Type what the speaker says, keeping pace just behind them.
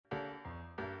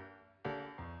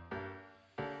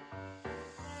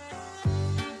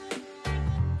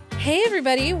Hey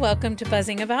everybody, welcome to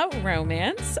Buzzing About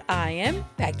Romance. I am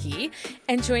Becky,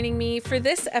 and joining me for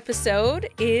this episode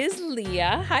is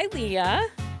Leah. Hi, Leah.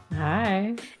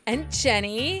 Hi. And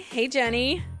Jenny. Hey,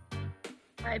 Jenny.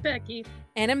 Hi, Becky.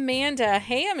 And Amanda.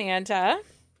 Hey, Amanda.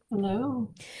 Hello.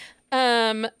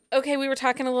 Okay, we were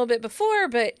talking a little bit before,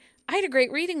 but I had a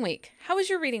great reading week. How was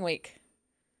your reading week?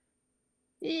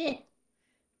 Yeah.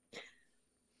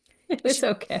 It was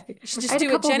okay. You should just do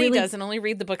what Jenny does and only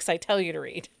read the books I tell you to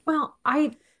read. Well,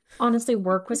 honestly,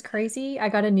 work was crazy. I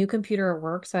got a new computer at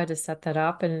work, so I had to set that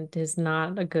up, and it's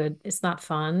not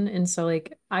fun. And so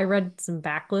I read some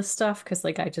backlist stuff because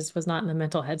I just was not in the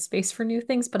mental headspace for new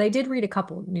things, but I did read a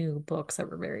couple new books that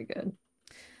were very good.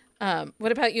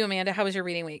 What about you, Amanda? How was your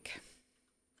reading week?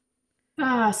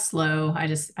 Slow. I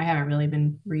haven't really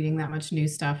been reading that much new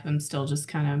stuff. I'm still just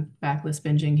kind of backlist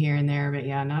binging here and there, but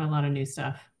yeah, not a lot of new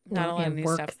stuff. Not a lot of new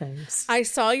work stuff. Things. I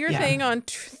saw your thing on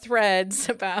Threads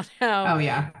about how I'm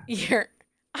going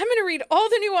to read all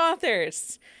the new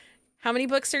authors. How many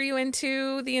books are you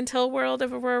into the Until world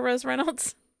of Aurora Rose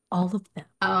Reynolds? All of them.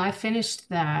 Oh, I finished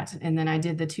that, and then I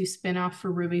did the 2 spinoff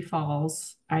for Ruby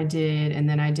Falls. And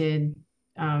then I did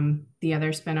the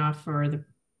other spinoff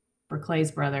for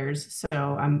Clay's Brothers. So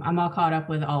I'm all caught up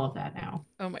with all of that now.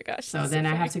 Oh my gosh. So then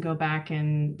I have to go back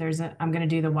and I'm going to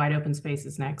do the Wide Open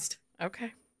Spaces next.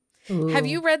 Okay. Ooh, have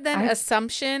you read then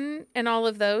Assumption and all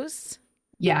of those?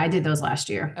 Yeah, I did those last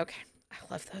year. Okay. I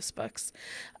love those books.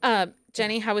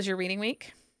 Jenny, how was your reading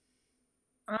week?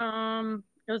 It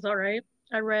was all right.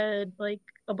 I read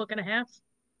a book and a half.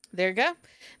 There you go.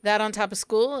 That on top of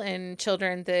school and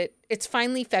children it's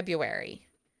finally February.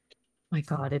 My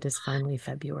God, it is finally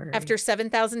February. After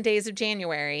 7,000 days of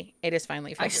January, it is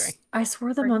finally February. I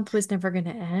swore the month was never going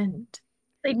to end.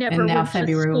 They never. And now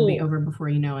February will be over before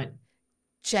you know it.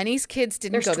 Jenny's kids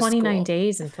didn't go to school. There's 29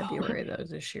 days in February though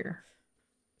this year.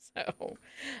 So,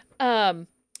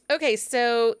 okay,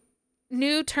 so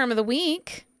new term of the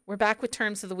week. We're back with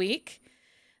terms of the week.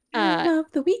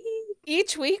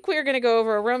 Each week we're going to go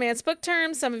over a romance book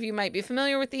term. Some of you might be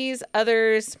familiar with these,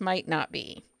 others might not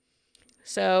be.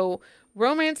 So,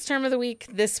 romance term of the week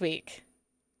this week.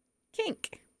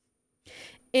 Kink.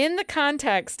 In the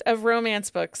context of romance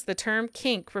books, the term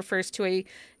kink refers to a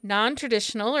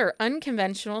non-traditional or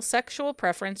unconventional sexual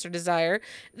preference or desire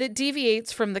that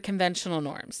deviates from the conventional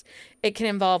norms. It can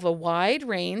involve a wide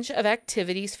range of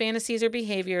activities, fantasies, or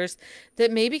behaviors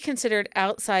that may be considered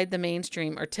outside the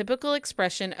mainstream or typical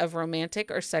expression of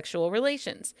romantic or sexual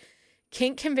relations.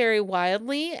 Kink can vary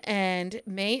wildly and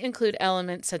may include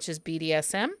elements such as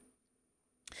BDSM,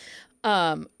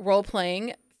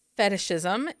 role-playing,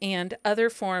 fetishism, and other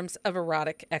forms of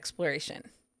erotic exploration.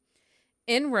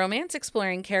 In romance,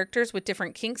 exploring characters with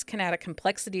different kinks can add a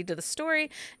complexity to the story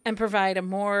and provide a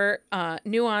more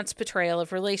nuanced portrayal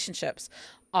of relationships.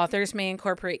 Authors may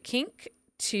incorporate kink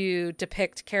to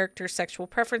depict characters' sexual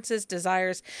preferences,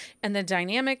 desires, and the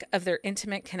dynamic of their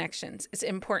intimate connections. It's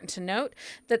important to note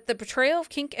that the portrayal of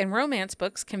kink in romance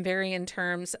books can vary in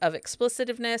terms of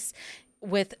explicitiveness,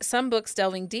 with some books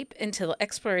delving deep into the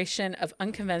exploration of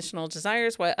unconventional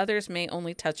desires, while others may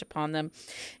only touch upon them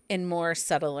in more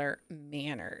subtler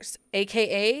manners,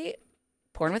 aka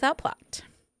porn without plot.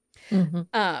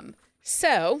 Mm-hmm.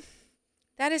 So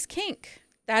that is kink.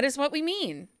 That is what we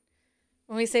mean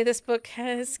when we say this book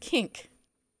has kink.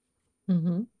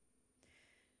 Mm-hmm.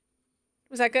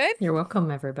 Was that good? You're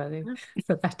welcome, everybody,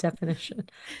 for that definition.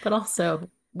 But also,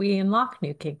 we unlock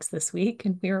new kinks this week,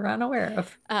 and we were unaware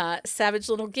of. Savage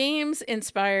Little Games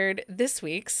inspired this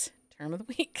week's term of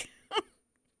the week.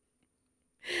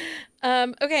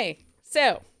 Okay,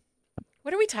 so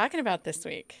what are we talking about this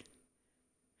week?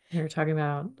 We're talking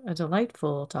about a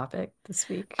delightful topic this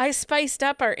week. I spiced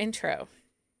up our intro.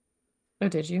 Oh,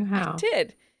 did you? How? I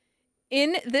did.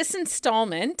 In this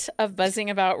installment of Buzzing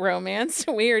About Romance,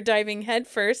 we are diving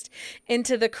headfirst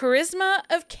into the charisma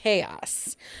of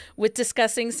chaos with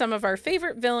discussing some of our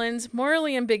favorite villains,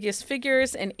 morally ambiguous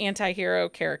figures, and anti-hero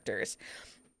characters.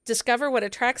 Discover what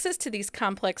attracts us to these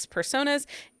complex personas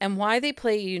and why they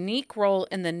play a unique role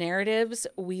in the narratives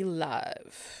we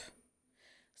love.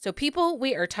 So, people,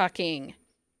 we are talking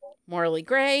morally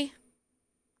gray,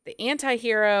 the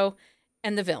anti-hero,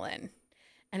 and the villain.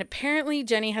 And apparently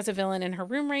Jenny has a villain in her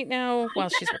room right now while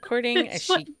she's recording as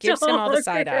she gives him all the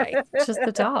side eye. It's just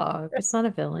the dog. It's not a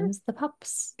villain. It's the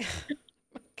pups. Oh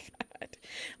my God.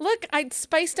 Look, I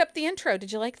spiced up the intro.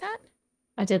 Did you like that?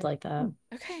 I did like that.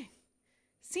 Okay.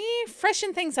 See,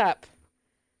 freshen things up.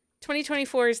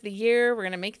 2024 is the year. We're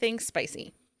going to make things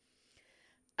spicy.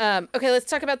 Okay, let's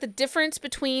talk about the difference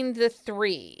between the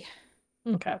three.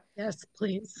 Okay. Yes,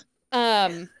 please.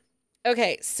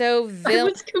 Okay, so I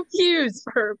was confused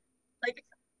for like,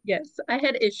 yes, I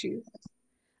had issues.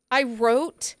 I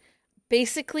wrote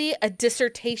basically a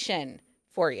dissertation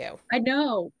for you. I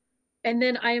know. And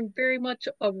then I am very much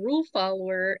a rule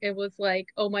follower. It was like,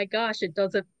 oh my gosh, it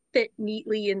doesn't fit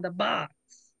neatly in the box.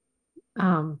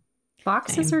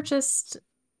 Boxes Same. are just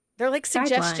They're like guidelines.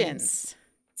 suggestions.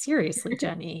 Seriously,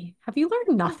 Jenny, have you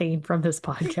learned nothing from this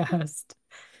podcast?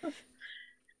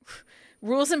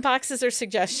 Rules and boxes are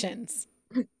suggestions.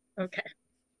 Okay,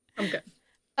 I'm good.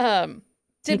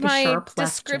 Did Take a my sharp left, Jenny.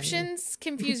 descriptions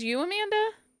confuse you, Amanda?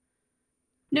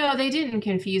 No, they didn't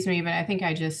confuse me, but I think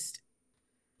I just,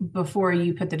 before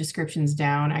you put the descriptions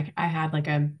down, I had like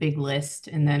a big list,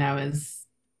 and then I was,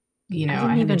 I I didn't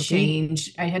had to even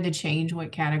read. change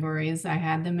what categories I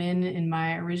had them in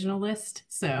my original list.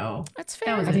 So That's that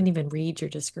fair. was I it. didn't even read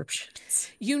your descriptions.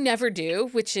 You never do,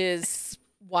 which is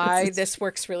why this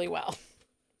works really well.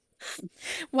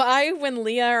 Why, when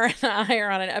Leah and I are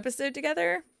on an episode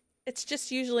together, it's just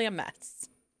usually a mess.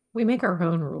 We make our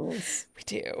own rules. We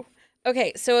do.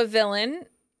 Okay, so a villain,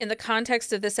 in the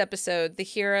context of this episode, the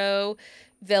hero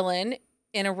villain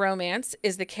in a romance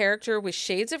is the character with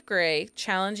shades of gray,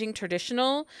 challenging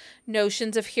traditional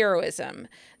notions of heroism.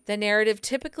 The narrative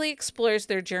typically explores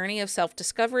their journey of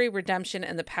self-discovery, redemption,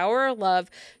 and the power of love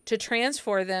to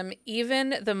transform them,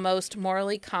 even the most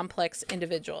morally complex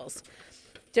individuals.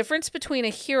 Difference between a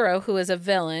hero who is a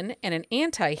villain and an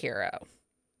anti-hero.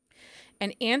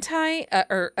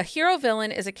 A hero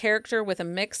villain is a character with a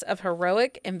mix of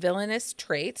heroic and villainous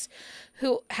traits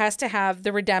who has to have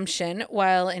the redemption,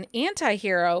 while an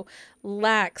anti-hero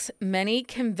lacks many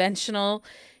conventional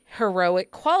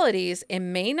heroic qualities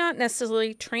and may not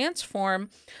necessarily transform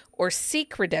or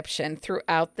seek redemption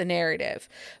throughout the narrative.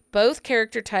 Both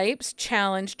character types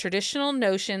challenge traditional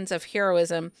notions of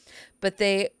heroism, but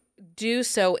they do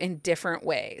so in different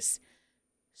ways.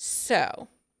 So,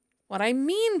 what I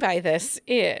mean by this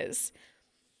is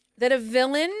that a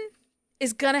villain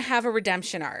is going to have a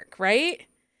redemption arc, right?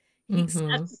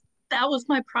 That was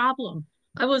my problem.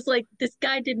 I was like, this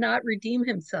guy did not redeem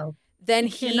himself. Then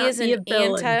He he cannot is be a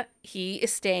villain. he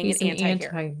is staying He's an an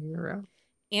anti-hero. anti-hero.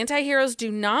 Anti-heroes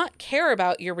do not care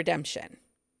about your redemption.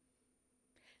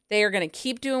 They are going to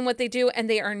keep doing what they do, and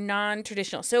they are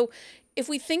non-traditional. So if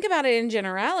we think about it in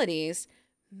generalities,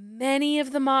 many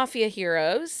of the mafia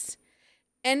heroes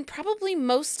and probably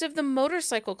most of the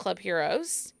motorcycle club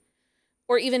heroes,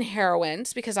 or even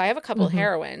heroines, because I have a couple of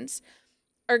heroines,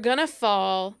 are going to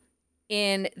fall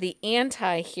in the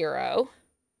anti-hero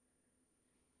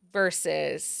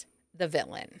versus the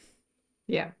villain.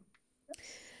 Yeah.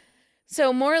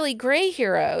 So morally gray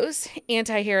heroes,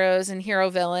 anti-heroes, and hero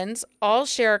villains all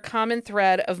share a common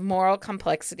thread of moral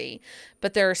complexity,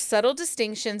 but there are subtle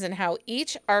distinctions in how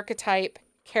each archetype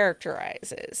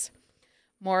characterizes.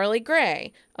 Morally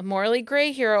gray. A morally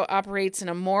gray hero operates in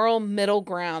a moral middle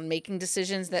ground, making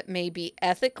decisions that may be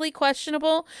ethically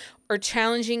questionable or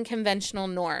challenging conventional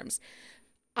norms.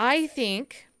 I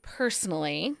think,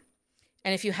 personally,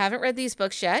 and if you haven't read these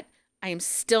books yet, I am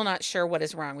still not sure what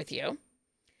is wrong with you.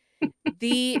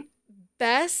 The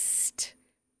best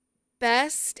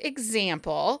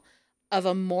example of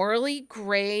a morally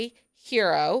gray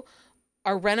hero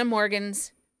are Rena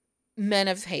Morgan's Men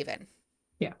of Haven.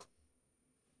 Yeah.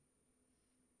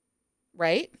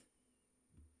 Right?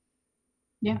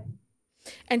 Yeah.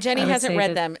 And Jenny I would hasn't say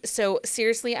read that- them. So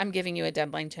seriously, I'm giving you a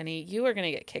deadline, Jenny. You are going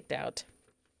to get kicked out.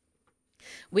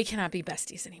 We cannot be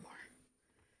besties anymore.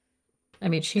 I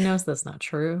mean, she knows that's not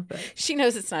true, but She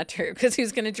knows it's not true because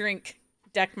who's going to drink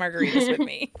deck margaritas with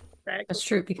me? that's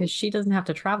true because she doesn't have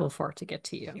to travel far to get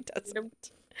to you. He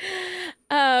doesn't.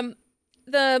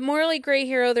 The morally gray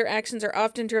hero, their actions are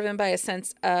often driven by a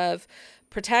sense of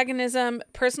protagonism,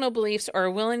 personal beliefs, or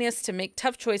a willingness to make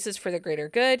tough choices for the greater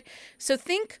good. So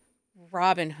think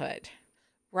Robin Hood.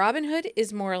 Robin Hood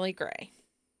is morally gray.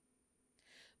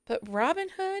 But Robin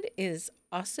Hood is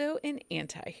also an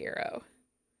anti-hero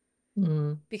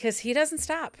because he doesn't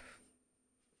stop.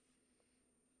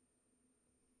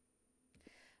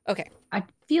 Okay. I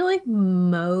feel like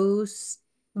most,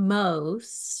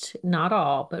 not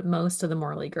all, but most of the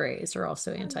morally grays are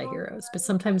also anti-heroes. But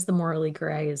sometimes the morally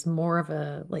gray is more of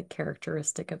a like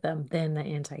characteristic of them than the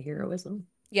anti-heroism.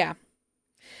 Yeah.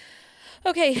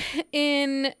 Okay.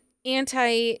 An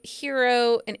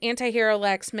anti-hero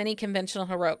lacks many conventional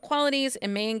heroic qualities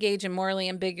and may engage in morally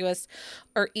ambiguous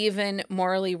or even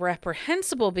morally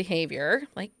reprehensible behavior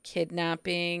like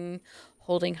kidnapping,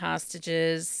 holding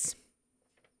hostages,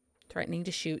 threatening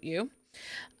to shoot you.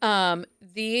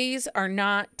 These are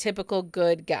not typical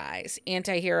good guys.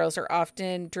 Anti-heroes are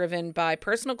often driven by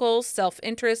personal goals,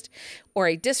 self-interest, or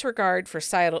a disregard for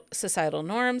societal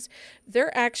norms.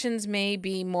 Their actions may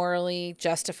be morally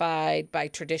justified by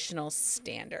traditional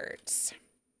standards.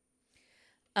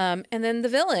 And then the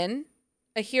villain.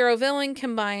 A hero villain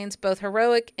combines both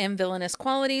heroic and villainous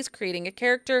qualities, creating a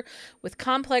character with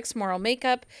complex moral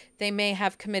makeup. They may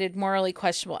have committed morally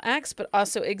questionable acts, but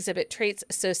also exhibit traits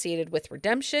associated with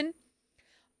redemption.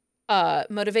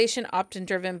 Motivation often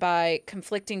driven by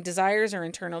conflicting desires or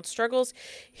internal struggles.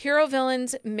 Hero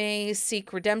villains may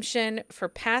seek redemption for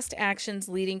past actions,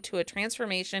 leading to a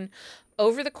transformation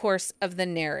over the course of the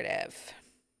narrative.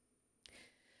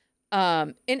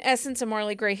 In essence, a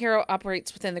morally gray hero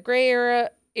operates within the gray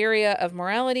area of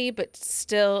morality, but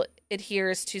still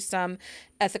adheres to some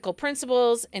ethical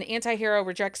principles. An anti-hero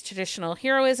rejects traditional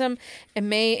heroism and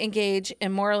may engage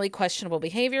in morally questionable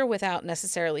behavior without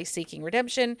necessarily seeking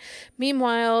redemption.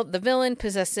 Meanwhile, the villain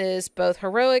possesses both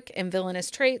heroic and villainous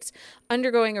traits,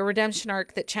 undergoing a redemption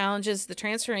arc that challenges the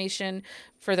transformation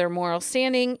for their moral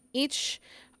standing. Each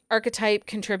archetype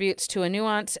contributes to a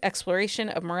nuanced exploration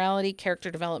of morality,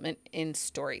 character development in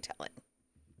storytelling.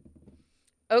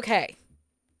 Okay.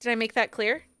 Did I make that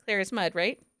clear? Clear as mud,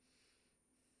 right?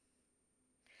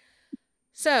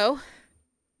 So,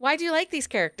 why do you like these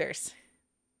characters?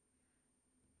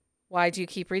 Why do you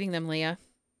keep reading them, Leah?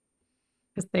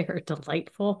 Because they are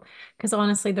delightful. Because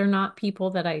honestly, they're not the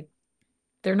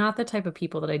type of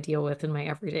people that I deal with in my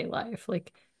everyday life.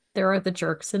 Like, there are the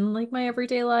jerks in like my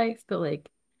everyday life, but like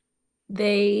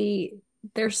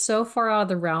they're so far out of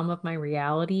the realm of my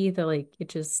reality that like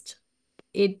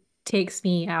it takes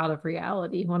me out of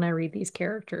reality when I read these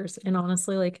characters. And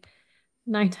honestly, like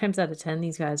 9 times out of 10,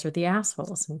 these guys are the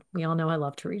assholes. And we all know I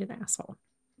love to read an asshole.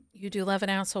 You do love an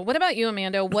asshole. What about you,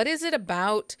 Amanda? What is it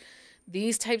about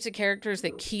these types of characters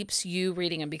that keeps you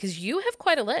reading them? Because you have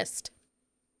quite a list.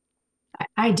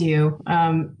 I do.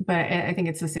 But I think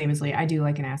it's the same as Lee. I do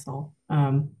like an asshole.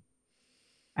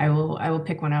 I will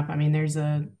pick one up. I mean, there's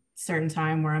a certain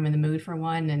time where I'm in the mood for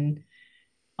one and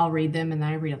I'll read them, and then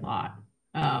I read a lot.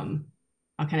 I'll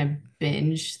kind of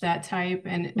binge that type.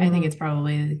 And I think it's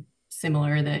probably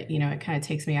similar that, it kind of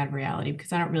takes me out of reality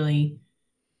because I don't really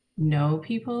know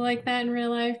people like that in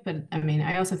real life. But I mean,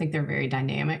 I also think they're very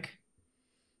dynamic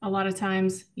a lot of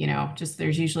times, just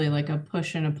there's usually like a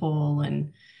push and a pull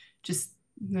and just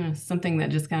something that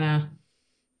just kind of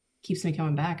keeps me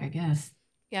coming back, I guess.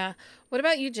 Yeah. What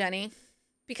about you, Jenny?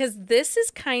 Because this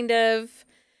is kind of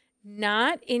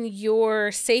not in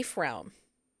your safe realm.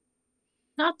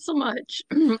 Not so much.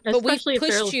 But we've Especially if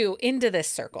they're pushed you into this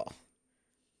circle.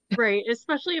 right,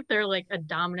 especially if they're like a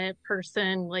dominant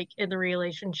person, like in the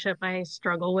relationship, I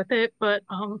struggle with it. But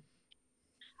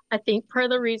I think part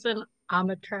of the reason I'm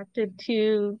attracted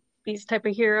to these type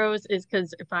of heroes is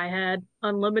because if I had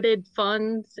unlimited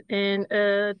funds and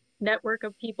a network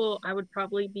of people, I would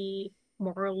probably be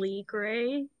morally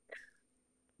gray,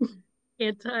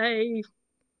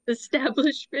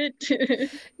 anti-establishment.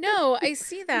 No, I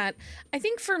see that. I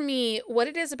think for me, what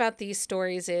it is about these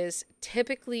stories is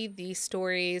typically these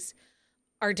stories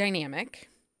are dynamic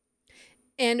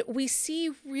and we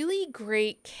see really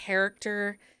great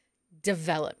character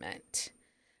development.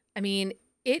 I mean,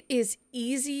 it is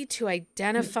easy to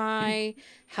identify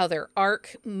how their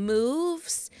arc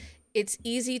moves. It's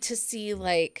easy to see,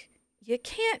 like, you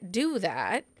can't do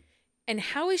that. And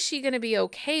how is she going to be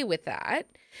okay with that?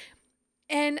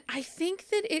 And I think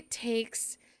that it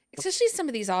takes, especially some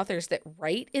of these authors that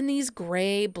write in these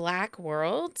gray, black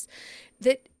worlds,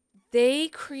 that they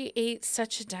create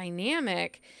such a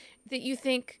dynamic that you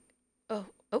think, oh,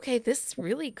 okay, this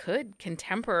really could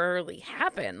contemporarily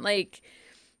happen. Like,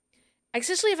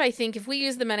 especially if we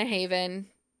use the Menahaven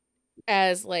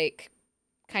as like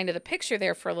kind of the picture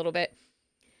there for a little bit,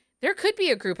 there could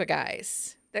be a group of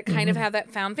guys that kind of have that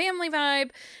found family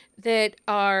vibe that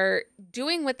are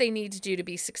doing what they need to do to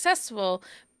be successful,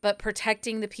 but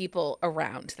protecting the people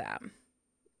around them.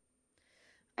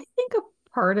 I think a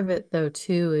part of it though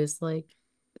too is like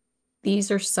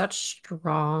these are such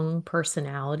strong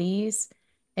personalities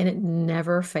and it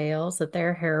never fails that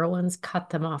their heroines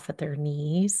cut them off at their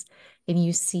knees and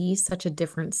you see such a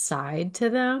different side to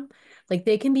them. Like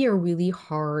they can be a really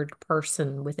hard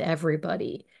person with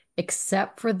everybody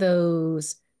except for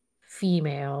those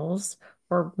females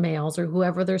or males or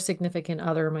whoever their significant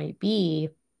other might be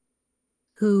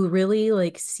who really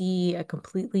like see a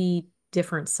completely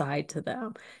different side to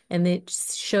them and it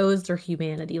shows their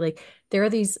humanity. Like there are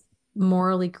these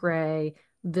morally gray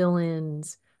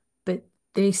villains, but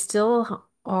they still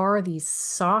are these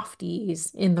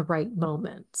softies in the right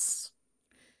moments.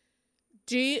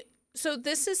 So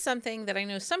this is something that I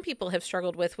know some people have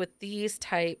struggled with these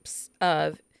types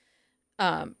of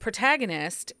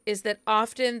protagonist, is that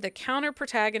often the counter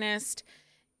protagonist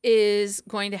is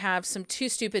going to have some too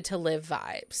stupid to live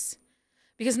vibes.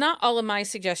 Because not all of my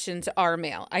suggestions are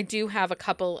male. I do have a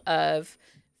couple of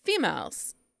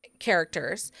females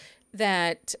characters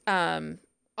that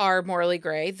are morally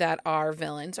gray, that are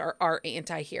villains or are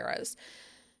anti-heroes.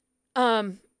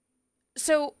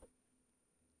 So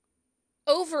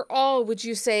overall, would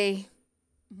you say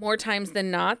more times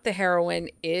than not the heroine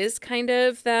is kind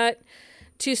of that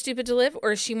too stupid to live,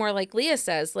 or is she more like Leah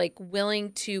says, like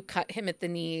willing to cut him at the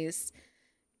knees,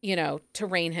 to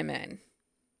rein him in?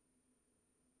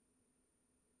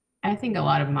 I think a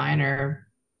lot of mine are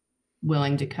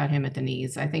willing to cut him at the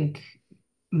knees. I think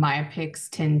my picks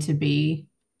tend to be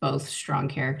both strong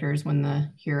characters when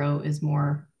the hero is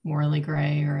more morally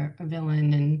gray or a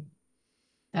villain and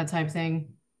that type of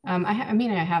thing. I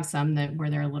mean, I have some that where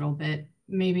they're a little bit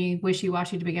maybe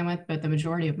wishy-washy to begin with, but the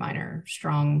majority of mine are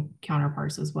strong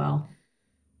counterparts as well.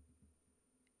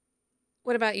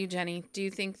 What about you, Jenny? Do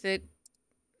you think that?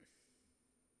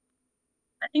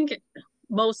 I think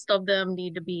most of them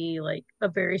need to be like a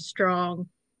very strong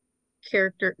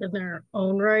character in their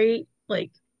own right,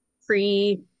 like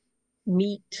free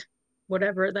meat,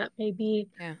 whatever that may be.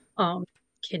 Yeah.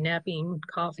 Kidnapping,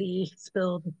 coffee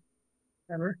spilled,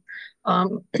 whatever.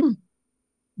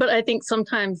 But I think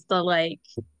sometimes the like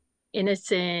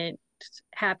innocent,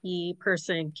 happy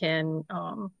person can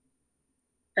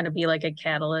kind of be like a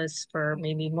catalyst for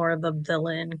maybe more of the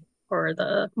villain or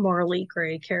the morally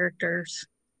gray characters.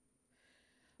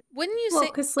 Wouldn't you Well, say?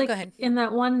 because Go like ahead. in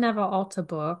that one Neva Alta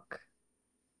book,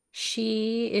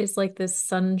 she is like this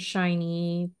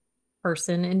sunshiny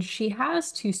person and she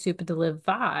has too stupid to live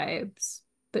vibes,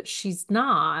 but she's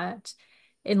not.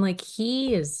 And like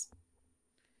he's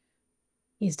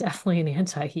definitely an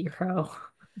anti-hero.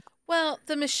 Well,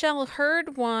 the Michelle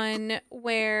Hurd one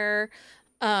where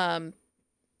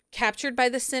captured by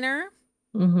the sinner,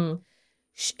 Mm-hmm.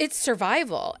 it's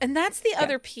survival. And that's the Yeah.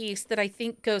 other piece that I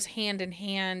think goes hand in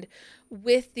hand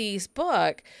with these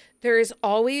book. There is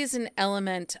always an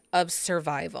element of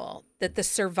survival, that the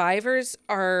survivors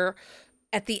are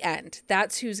at the end.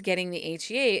 That's who's getting the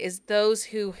HEA, is those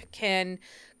who can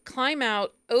climb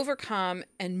out, overcome,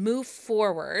 and move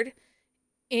forward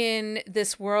in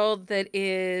this world that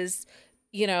is,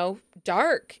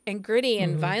 dark and gritty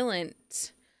and Mm-hmm.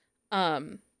 violent.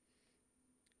 And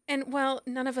while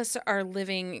none of us are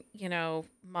living,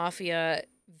 mafia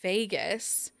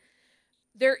Vegas,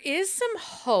 there is some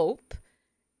hope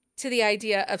to the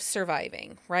idea of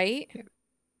surviving, right?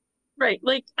 Right.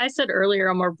 Like I said earlier,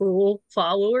 I'm a rule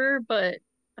follower, but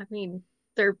I mean,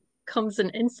 there comes an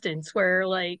instance where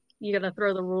like you got to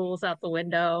throw the rules out the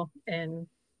window. And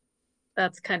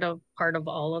that's kind of part of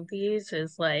all of these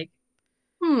is like,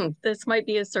 this might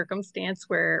be a circumstance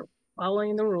where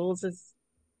following the rules is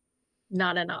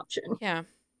not an option. Yeah.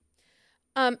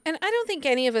 And I don't think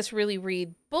any of us really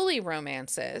read bully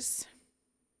romances.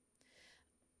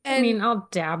 I mean, I'll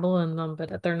dabble in them,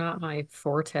 but they're not my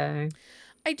forte.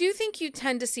 I do think you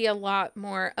tend to see a lot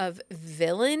more of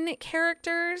villain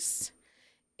characters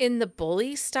in the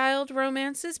bully styled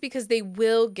romances because they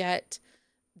will get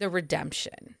the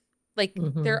redemption. Like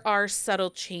Mm-hmm. there are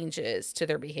subtle changes to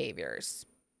their behaviors,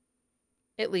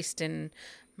 at least in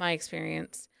my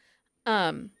experience.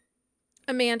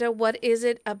 Amanda, what is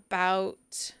it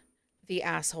about the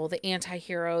asshole, the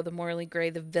anti-hero, the morally gray,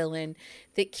 the villain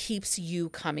that keeps you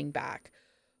coming back?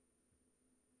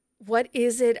 What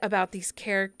is it about these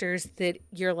characters that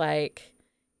you're like,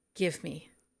 give me?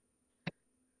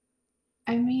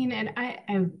 I mean, and I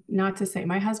not to say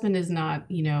my husband is not,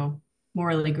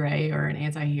 morally gray or an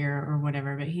anti-hero or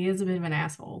whatever, but he is a bit of an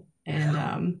asshole.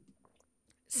 And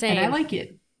Same. I like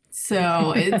it.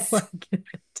 So it's like it.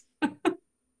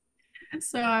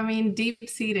 so I mean,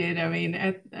 deep-seated, I mean,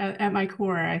 at my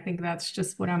core, I think that's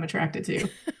just what I'm attracted to.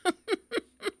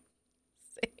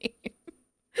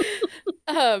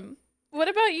 Same. What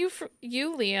about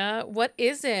you, Leah? What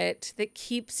is it that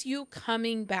keeps you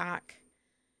coming back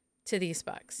to these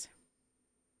books?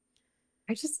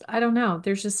 I don't know.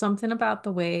 There's just something about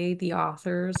the way the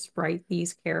authors write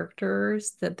these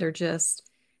characters that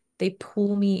they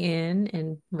pull me in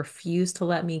and refuse to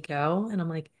let me go. And I'm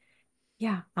like,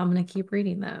 yeah, I'm going to keep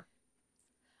reading that.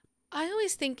 I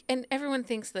always think, and everyone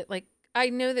thinks that, like, I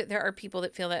know that there are people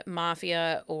that feel that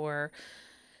mafia or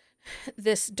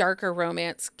this darker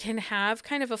romance can have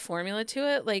kind of a formula to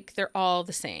it. Like, they're all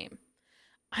the same.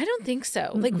 I don't think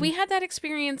so. Mm-mm. Like, we had that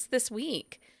experience this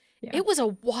week. Yeah. It was a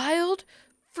wild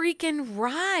freaking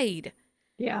ride.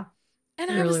 Yeah.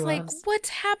 And It I was really like, was. what's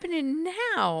happening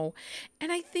now?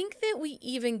 And I think that we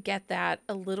even get that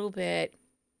a little bit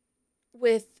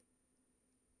with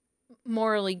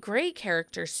morally gray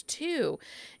characters too,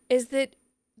 is that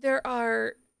there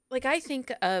are, like, I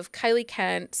think of Kylie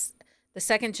Kent's the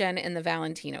second gen in the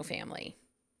Valentino family.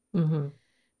 Mm-hmm.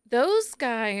 Those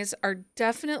guys are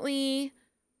definitely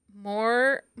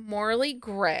more morally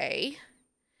gray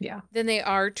Yeah. than they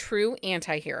are true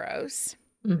anti-heroes.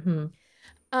 Mm-hmm.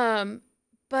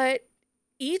 But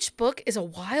each book is a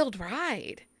wild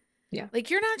ride. Yeah. Like,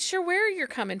 you're not sure where you're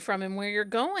coming from and where you're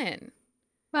going.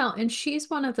 Well, and she's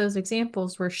one of those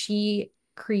examples where she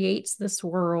creates this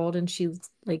world and she's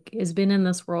like has been in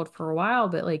this world for a while,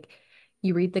 but like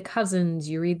you read the cousins,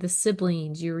 you read the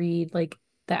siblings, you read like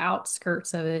the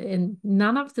outskirts of it, and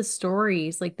none of the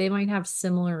stories, like they might have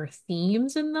similar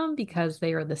themes in them because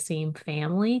they are the same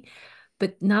family,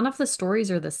 but none of the stories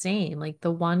are the same. Like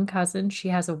the one cousin, she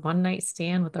has a one night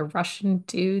stand with a Russian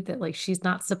dude that like she's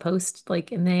not supposed to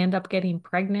like, and they end up getting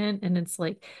pregnant, and it's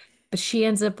like, but she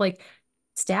ends up like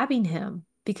stabbing him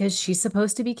because she's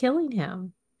supposed to be killing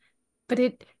him. But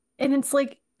and it's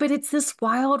like, but it's this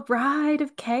wild ride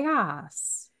of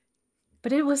chaos.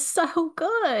 But it was so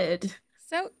good.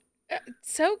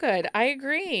 So good. I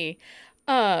agree.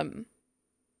 Um,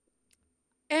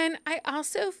 and I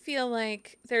also feel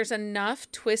like there's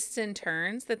enough twists and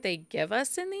turns that they give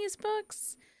us in these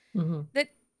books Mm-hmm. that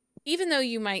even though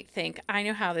you might think, I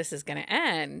know how this is going to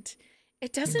end,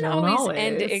 it doesn't Don't always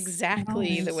end always.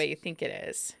 exactly the Always. way you think it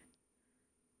is.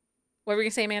 What were you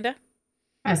going to say, Amanda?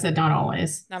 I said not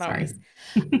always. Not Sorry. always.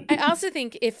 I also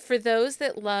think if for those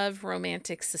that love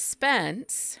romantic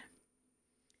suspense,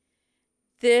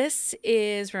 this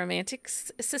is romantic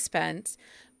suspense,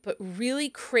 but really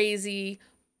crazy,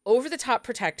 over the top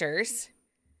protectors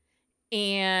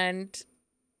and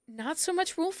not so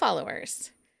much rule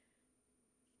followers.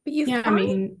 But you Yeah, I find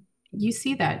mean, you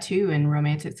see that too in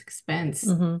romantic suspense.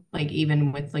 mm-hmm. Like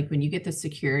even with like when you get the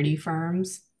security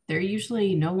firms, they're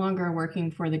usually no longer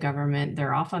working for the government.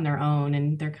 They're off on their own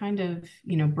and they're kind of,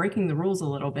 breaking the rules a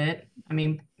little bit. I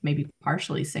mean, maybe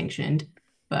partially sanctioned,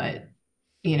 but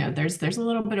there's a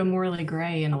little bit of morally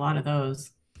gray in a lot of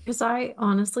those. Because I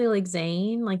honestly like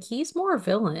Zane, like he's more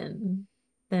villain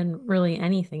than really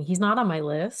anything. He's not on my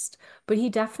list, but he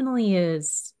definitely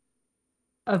is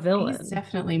a He's villain.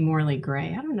 definitely morally gray.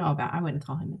 I don't know about, I wouldn't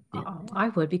call him a villain. I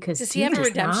would, because Does he have a dude is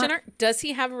redemption not, arc? Does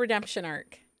he have a redemption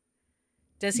arc?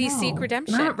 Does he seek No.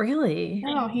 redemption? not really.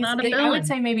 No, he's, Not a I villain. would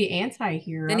say maybe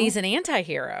anti-hero. Then he's an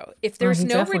anti-hero. If there's he no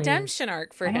definitely redemption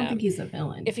arc for I don't him, think he's a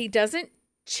villain. if he doesn't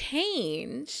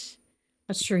change,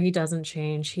 That's true. He doesn't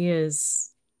change. He is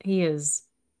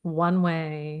one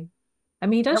way. I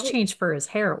mean, he does change for his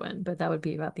heroine, but that would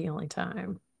be about the only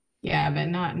time. Yeah, but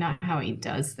not how he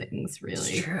does things, really.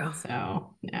 It's true.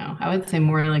 So no, I would say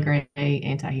morally gray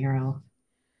anti-hero.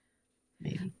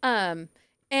 Maybe.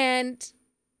 and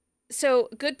so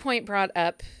good point brought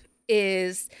up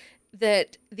is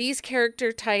that these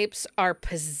character types are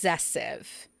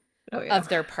possessive Oh yeah. of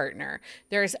their partner.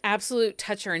 There's absolute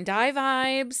touch her and die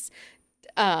vibes.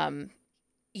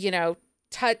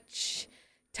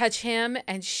 Touch him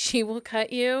and she will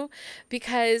cut you,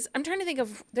 because I'm trying to think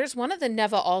of, there's one of the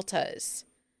Neva Altas.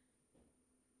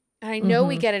 And I know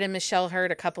we get it in Michelle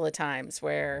Hurd a couple of times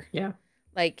where Yeah.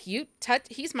 like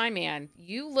he's my man.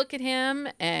 You look at him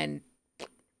and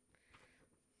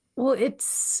Well,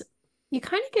 you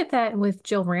kind of get that with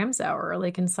Jill Ramsauer,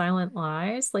 like in Silent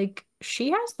Lies. Like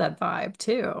she has that vibe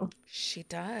too. she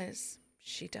does.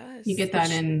 She does. You get that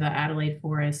in the Adelaide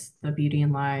Forest, the Beauty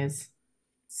and Lies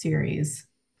series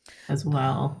as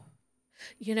well.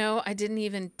 I didn't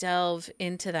even delve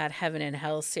into that Heaven and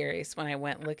Hell series when I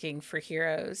went looking for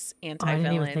heroes, I anti-villains.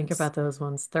 didn't even think about those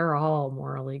ones. They're all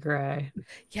morally gray.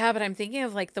 Yeah, but I'm thinking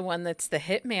of like the one that's the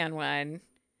Hitman one.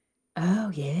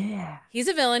 Oh yeah. He's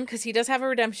a villain because he does have a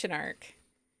redemption arc.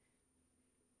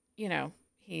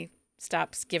 He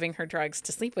stops giving her drugs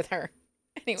to sleep with her.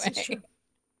 Anyway, This is true.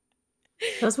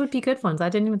 Those would be good ones. I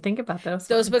didn't even think about those.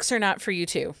 those ones. books are not for you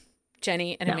too.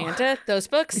 Jenny and No. Amanda, those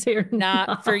books, They're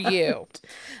not for not. you.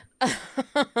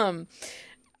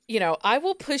 I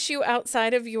will push you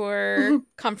outside of your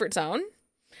comfort zone,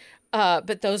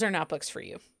 but those are not books for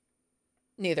you.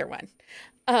 Neither one.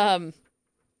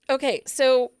 Okay,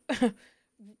 so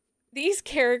these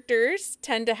characters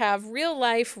tend to have real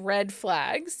life red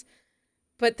flags,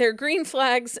 but they're green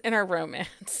flags in our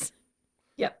romance.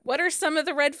 Yep. What are some of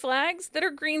the red flags that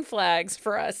are green flags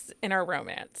for us in our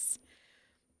romance?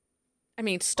 I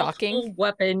mean, stalking. Multiple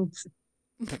weapons.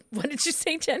 What did you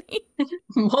say, Jenny?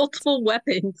 Multiple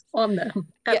weapons on them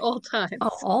at all times. Oh,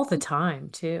 all the time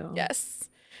too. Yes.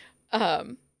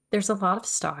 Um, There's a lot of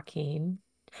stalking.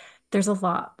 There's a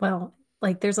lot, well,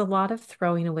 like there's a lot of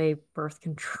throwing away birth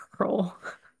control.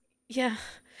 yeah.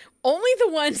 Only the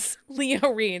ones Leo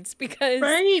reads because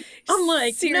Right? I'm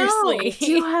like, seriously.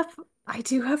 I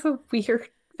do have a weird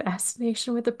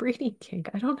fascination with the breeding kink.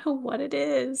 I don't know what it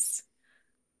is.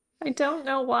 I don't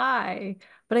know why,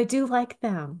 but I do like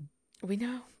them. We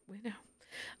know. We know.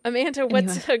 Amanda, Anyway,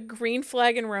 what's a green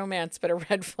flag in romance but a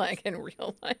red flag in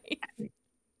real life?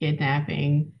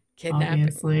 Kidnapping, Kidnapping.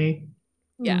 obviously.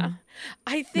 Yeah. mm,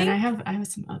 I Then think I have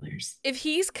some others. if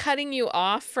he's cutting you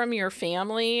off from your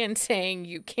family and saying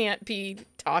you can't be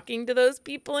talking to those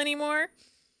people anymore,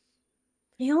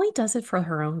 he only does it for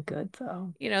her own good,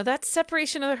 though. you know, that's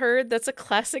separation of the herd. That's a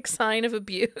classic sign of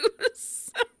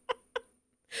abuse.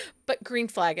 But green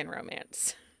flag in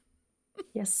romance.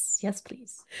 Yes, yes,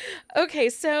 please. Okay,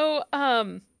 so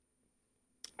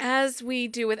as we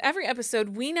do with every episode,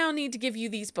 we now need to give you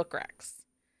these book recs.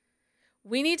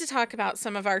 We need to talk about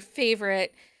some of our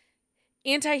favorite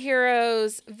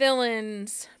anti-heroes,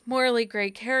 villains, morally gray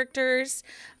characters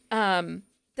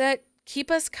that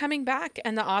keep us coming back,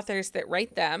 and the authors that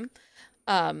write them.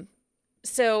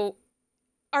 So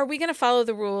are we going to follow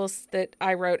the rules that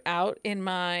I wrote out in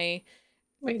my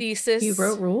thesis? You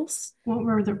wrote rules? What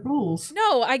were the rules?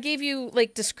 No, I gave you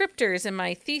like descriptors in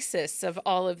my thesis of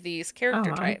all of these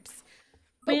character types.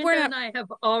 But Amanda and I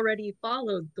have already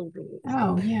followed the rules.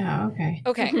 Oh, yeah, okay.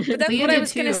 Okay, but that's Leah what I did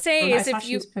was going to too. say I is saw if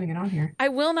she you, was putting it on here. I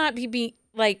will not be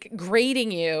like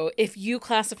grading you if you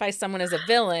classify someone as a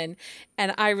villain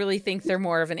and I really think they're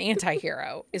more of an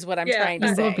anti-hero is what I'm trying to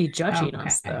You will say. be judging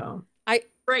us, though.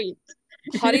 Right.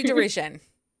 Haughty derision.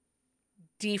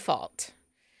 Default.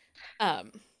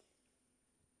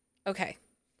 Okay.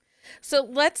 So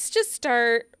let's just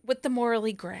start with the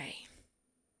morally gray.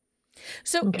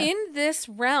 So Okay. in this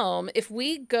realm, if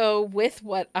we go with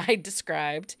what I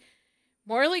described,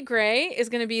 morally gray is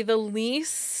going to be the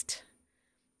least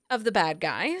of the bad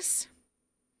guys,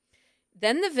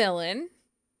 then the villain,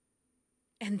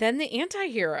 and then the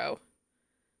anti-hero.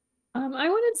 I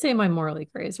wouldn't say my morally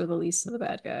grays are the least of the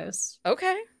bad guys.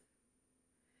 Okay.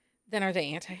 Then are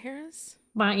they anti-heroes?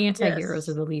 My anti-heroes Yes.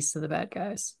 are the least of the bad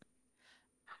guys.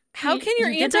 How can your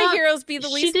You did not- anti-heroes be the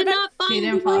least She of the did bad? not She follow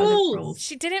didn't the follow the rules. rules.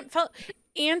 She didn't follow.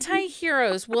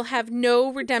 Anti-heroes will have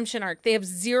no redemption arc. They have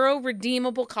zero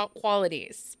redeemable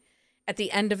qualities at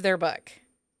the end of their book.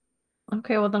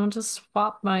 Okay, well then I'll just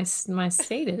swap my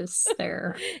status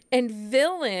there. And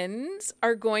villains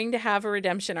are going to have a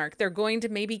redemption arc. They're going to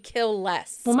maybe kill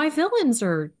less. Well, my villains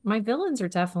are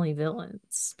definitely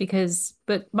villains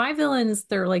but my villains,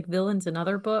 they're like villains in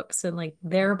other books, and like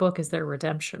their book is their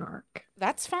redemption arc.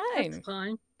 That's fine. That's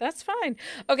fine. That's fine.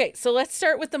 Okay, so let's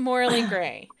start with the morally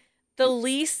gray. The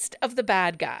least of the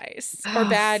bad guys or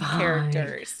bad Fine.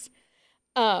 characters.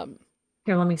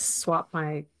 Here, let me swap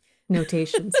my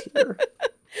notations here.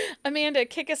 Amanda,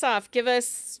 kick us off. Give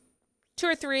us 2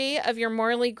 or 3 of your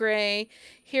morally gray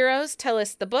heroes. Tell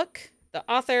us the book, the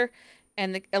author,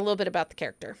 and a little bit about the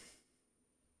character.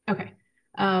 Okay.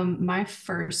 My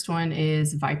first one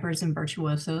is Vipers and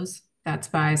Virtuosos. That's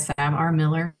by Sam R.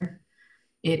 Miller.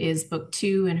 It is book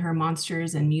 2 in her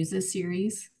Monsters and Muses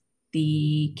series.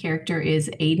 The character is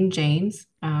Aiden James.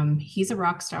 He's a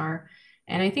rock star,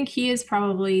 and I think he is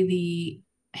probably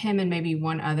him and maybe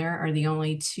one other are the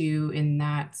only 2 in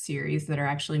that series that are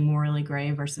actually morally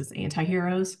gray versus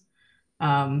anti-heroes.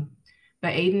 But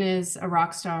Aiden is a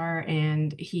rock star,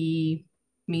 and he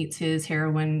meets his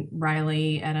heroine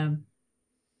Riley at a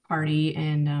party,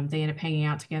 and they end up hanging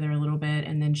out together a little bit,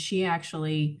 and then she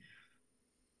actually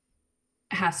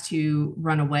has to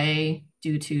run away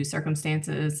due to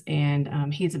circumstances,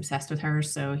 and he's obsessed with her,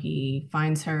 so he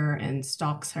finds her and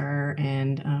stalks her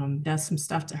and does some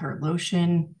stuff to her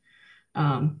lotion,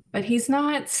 but he's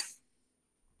not.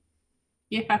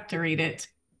 You have to read it.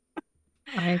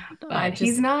 I But just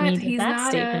he's not needed that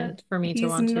statement for me to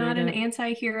want to he's not read an it.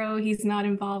 anti-hero. He's not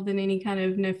involved in any kind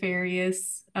of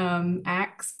nefarious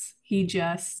acts. He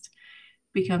just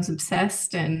becomes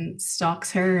obsessed and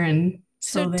stalks her, and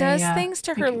So they does things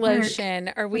to make her it work.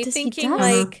 lotion. Are we does he thinking do?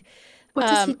 like What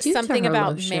does he do to something her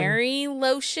about lotion? Mary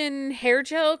lotion, hair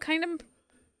gel kind of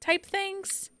type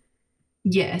things?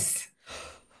 Yes.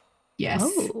 Yes.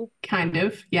 Oh. Kind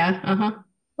of. Yeah. Uh-huh.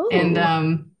 Oh.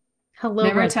 And Hello,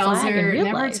 never red tells flag in her, real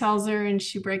never life. tells her, and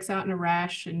she breaks out in a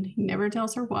rash, and he never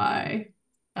tells her why.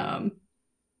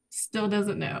 Still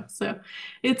doesn't know. So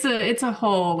it's a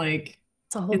whole like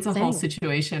It's a whole thing.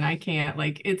 situation. I can't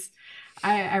like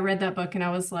I read that book and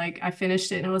I was like, I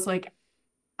finished it and I was like,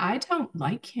 I don't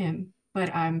like him,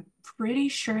 but I'm pretty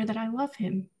sure that I love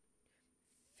him.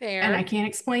 And I Fair. can't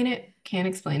explain it. Can't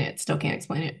explain it. Still can't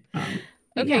explain it.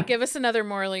 But Okay, yeah. give us another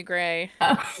morally gray.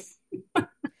 Uh,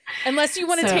 Unless you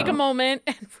want to take a so moment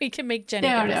and we can make Jenny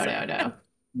no, give no, us no, a no.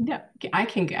 No, I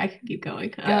can keep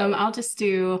going. go. I'll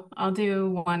do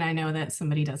one I know that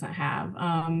somebody doesn't have.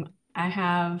 I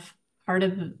have Heart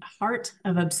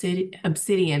of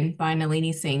Obsidian by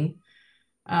Nalini Singh.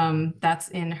 That's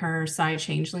in her Side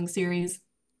Changeling series.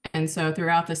 And so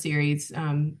throughout the series,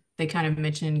 they kind of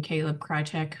mention Caleb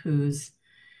Krychek,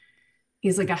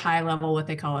 he's like a high level, what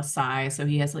they call a psi. So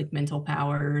he has like mental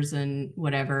powers and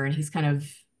whatever. And he's kind of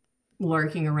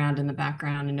lurking around in the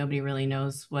background and nobody really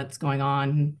knows what's going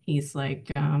on. He's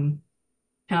like kind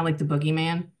of like the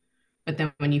boogeyman. But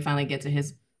then when you finally get to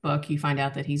his book, you find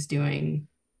out that he's doing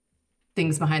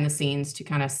things behind the scenes to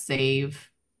kind of save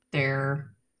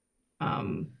their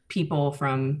people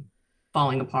from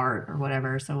falling apart or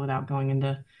whatever. So without going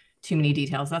into too many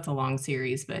details, that's a long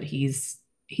series, but he's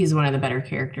one of the better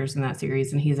characters in that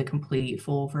series, and he's a complete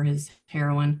fool for his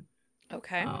heroine.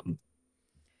 Okay. Um,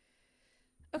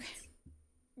 Okay.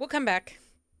 We'll come back.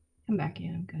 Come back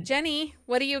in. I'm good. Jenny,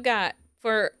 what do you got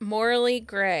for morally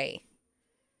gray?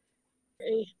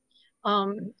 Okay.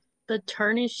 The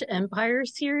Tarnished Empire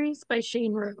series by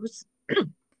Shane Rose.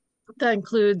 That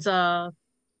includes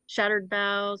Shattered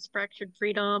Vows, Fractured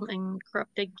Freedom, and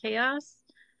Corrupted Chaos.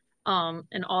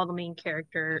 And all the main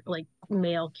character, like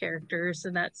male characters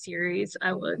in that series,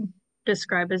 I would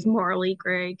describe as morally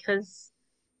gray because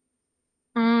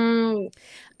I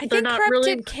they're think not Corrupted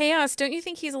really Chaos, don't you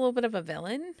think he's a little bit of a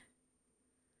villain?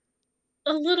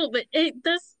 a little bit. It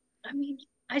does. I mean,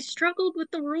 I struggled with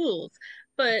the rules,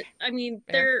 but Okay, I mean,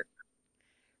 fair.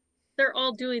 they're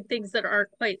all doing things that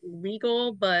aren't quite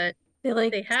legal, but They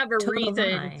like they have a toe the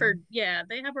reason for, line. yeah,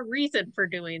 they have a reason for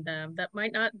doing them that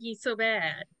might not be so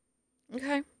bad.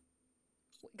 Okay.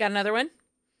 Got another one?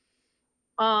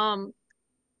 Um,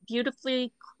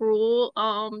 Beautifully Cruel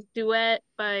duet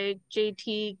by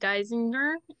JT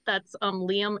Geisinger. That's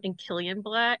Liam and Killian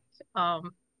Black.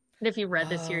 And if you read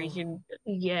the series, Oh, you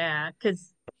yeah,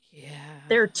 because yeah.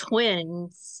 they're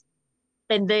twins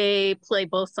and they play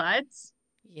both sides.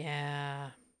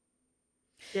 Yeah.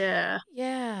 Yeah,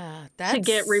 Yeah. to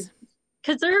get That's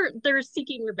because they're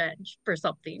seeking revenge for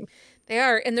something. they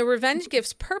are. And the revenge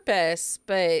gives purpose,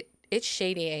 but it's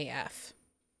shady AF.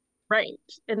 Right.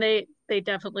 And they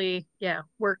definitely, yeah,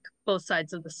 work both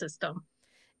sides of the system.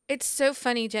 It's so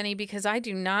funny, Jenny, because I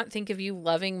do not think of you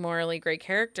loving morally gray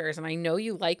characters, and I know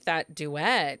you like that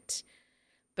duet,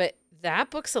 but that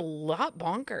book's a lot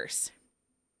bonkers.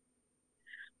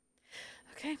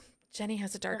 Okay, Jenny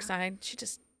has a dark side. She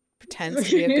just pretends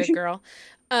to be a good girl.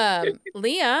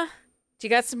 Leah, do you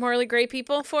got some morally gray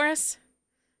people for us?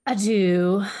 I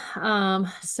do.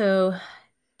 So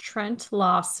Trent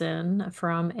Lawson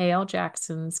from A.L.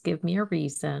 Jackson's Give Me a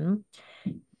Reason.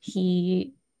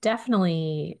 He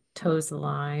definitely toes the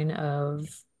line of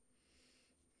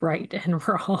right and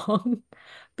wrong.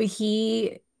 But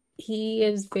he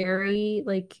is very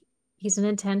like he's an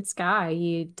intense guy.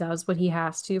 He does what he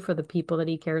has to for the people that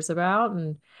he cares about,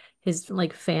 and his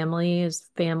like family is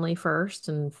family first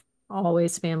and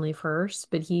always family first.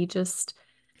 But he just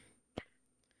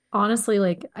honestly,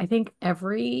 like I think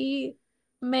every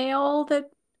male that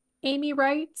Amy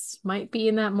writes might be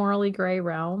in that morally gray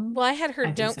realm. Well, I had her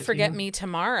I think Don't so Forget too. Me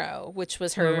Tomorrow, which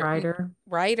was The her writer,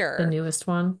 the writer. newest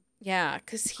one. Yeah,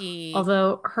 because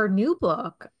Although her new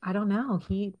book, I don't know.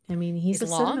 I mean, he's he's a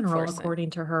law cinnamon roll enforcement according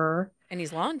to her, and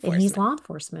he's law and he's enforcement. law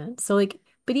enforcement. So like,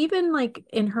 but even like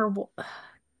in her,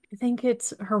 I think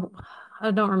it's her,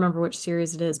 I don't remember which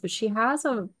series it is, but she has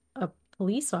a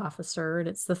police officer, and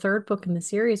it's the third book in the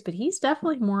series, but he's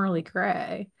definitely morally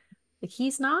gray. Like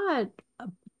he's not, I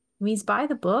mean, he's by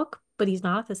the book, but he's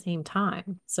not at the same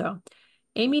time. So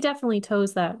Amy definitely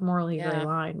toes that morally gray Yeah.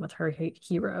 line with her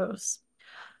heroes.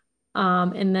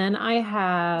 And then I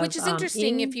Which have is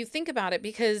interesting if in you think about it,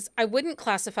 because I wouldn't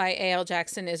classify A.L.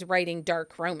 Jackson as writing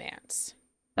dark romance.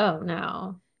 oh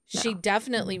no, She no.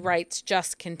 definitely Mhm. writes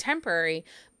just contemporary,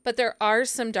 but there are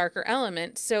some darker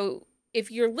elements. So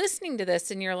if you're listening to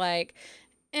this and you're like,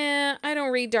 I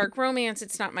don't read dark romance,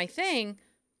 it's not my thing,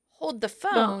 hold the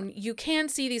Well, phone. You can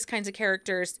see these kinds of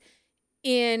characters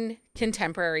in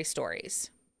contemporary stories.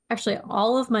 actually,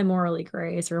 all of my morally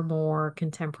grays are more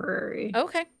contemporary.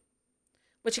 Okay.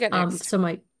 What you got next? So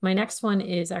my next one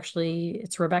is actually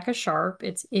it's Rebecca Sharp.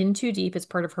 It's In Too Deep. It's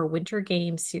part of her Winter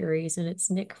Games series, and it's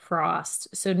Nick Frost.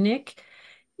 So Nick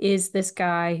is this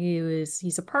guy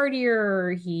he's a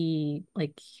partier.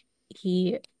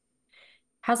 He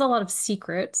has a lot of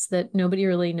secrets that nobody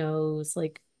really knows,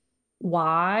 like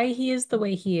why he is the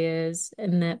way he is,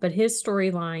 and that, but his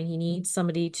storyline, he needs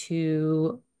somebody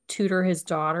to tutor his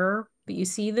daughter. But you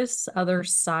see this other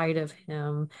side of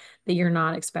him that you're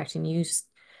not expecting.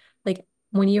 Like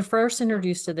when you're first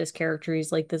introduced to this character,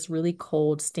 he's like this really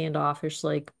cold, standoffish,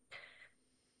 like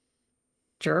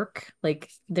jerk. Like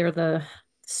they're the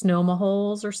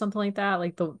snowmaholes or something like that.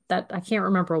 Like that I can't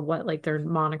remember what like their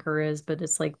moniker is, but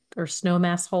it's like they're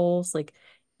snowmass holes. Like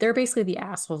they're basically the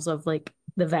assholes of like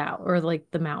the Val or like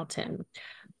the mountain.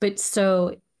 But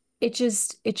so I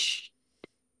just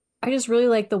really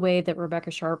like the way that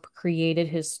Rebecca Sharp created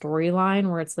his storyline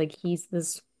where it's like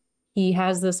he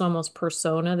has this almost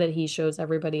persona that he shows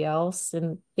everybody else,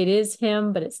 and it is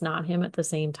him, but it's not him at the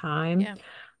same time. Yeah.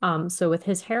 So with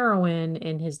his heroine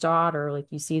and his daughter, like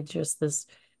you see just this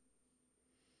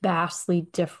vastly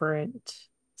different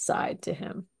side to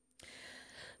him.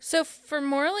 So for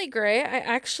Morley Gray, I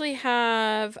actually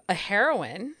have a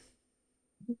heroine.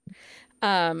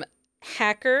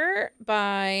 Hacker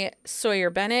by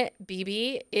Sawyer Bennett.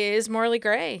 BB is Morley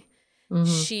Gray.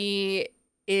 She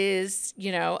is,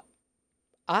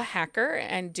 a hacker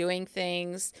and doing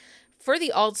things for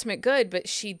the ultimate good, but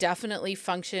she definitely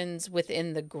functions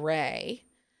within the gray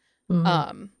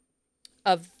of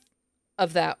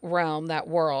that realm, that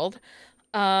world.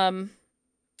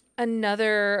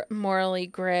 Another Morley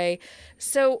Gray.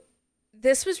 So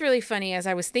this was really funny as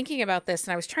I was thinking about this,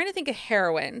 and I was trying to think of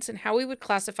heroines and how we would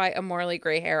classify a Morley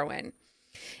Gray heroine.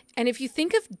 And if you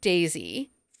think of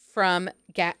Daisy from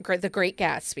The Great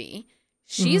Gatsby,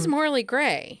 she's Morley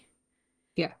Gray.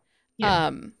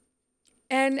 Yeah.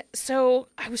 And so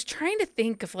I was trying to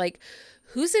think of like,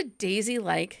 who's a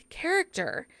Daisy-like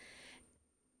character?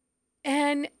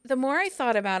 And the more I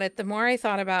thought about it, the more I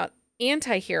thought about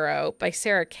Antihero by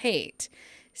Sarah Kate.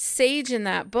 Sage in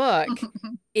that book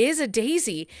is a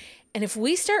Daisy. And if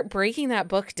we start breaking that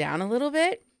book down a little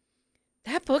bit,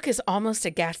 that book is almost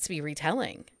a Gatsby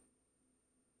retelling.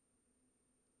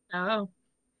 Oh.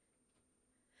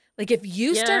 Like if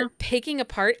you start picking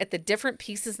apart at the different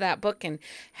pieces of that book and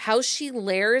how she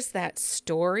layers that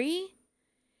story,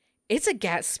 it's a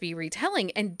Gatsby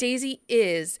retelling. And Daisy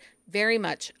is very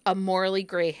much a Morley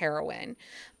Gray heroine.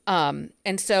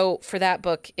 And so for that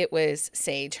book, it was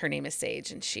Sage. Her name is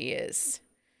Sage, and she is,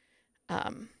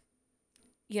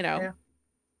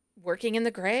 working in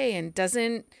the gray and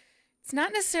it's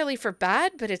not necessarily for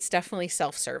bad, but it's definitely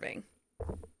self-serving.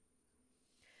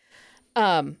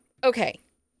 Okay.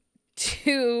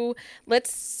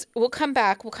 We'll come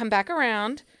back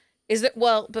around.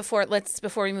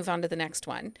 Before we move on to the next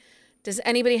one, does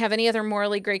anybody have any other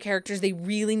Morley Gray characters they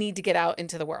really need to get out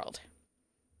into the world?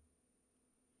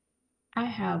 I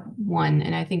have one,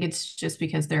 and I think it's just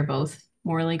because they're both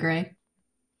Morley Gray.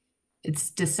 It's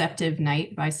Deceptive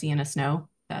Night by Sienna Snow.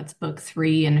 That's book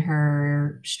 3 in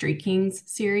her Street Kings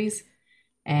series.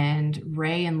 And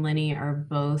Ray and Lenny are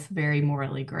both very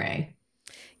Morley Gray.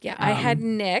 Yeah, I had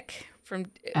Nick from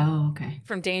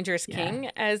Dangerous King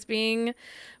as being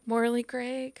Morley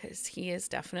Gray because he is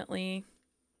definitely.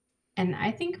 And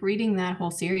I think reading that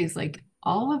whole series, like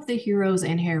all of the heroes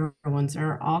and heroines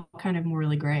are all kind of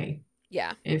Morley Gray.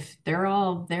 Yeah. If they're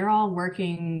all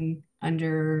working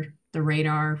under the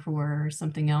radar for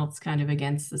something else kind of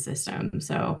against the system.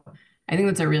 So I think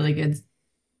that's a really good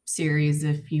series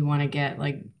if you want to get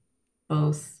like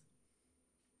both,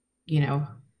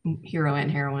 hero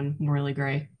and heroine Morley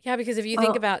Gray. Yeah, because if you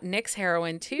think about Nick's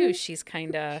heroine too, she's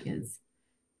kind of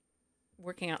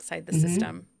working outside the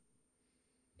system.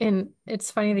 And it's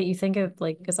funny that you think of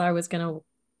like, because I was going to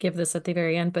give this at the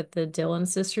very end, but the Dillon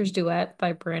Sisters duet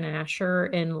by Bryn Asher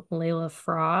and Layla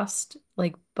Frost,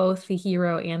 like both the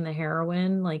hero and the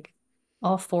heroine, like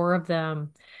all 4 of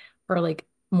them are like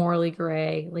Morley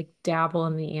Gray, like dabble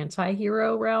in the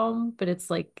anti-hero realm, but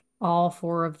it's like all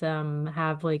 4 of them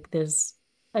have like this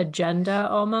agenda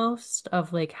almost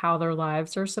of like how their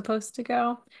lives are supposed to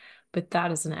go. But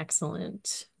that is an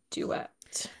excellent duet.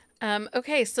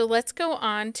 Okay, so let's go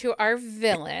on to our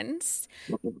villains,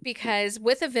 because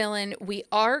with a villain, we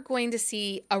are going to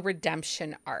see a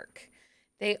redemption arc.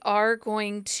 They might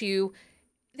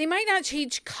not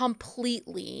change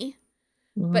completely,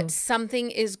 but something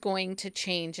is going to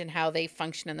change in how they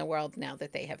function in the world now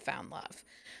that they have found love.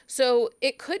 So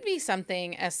it could be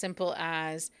something as simple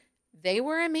as they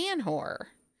were a man whore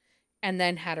and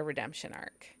then had a redemption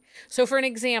arc. So for an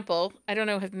example, I don't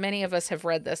know if many of us have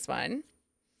read this one.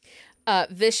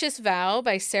 Vicious Vow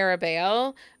by Sarah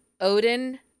Bale.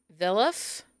 Odin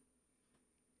Villuff.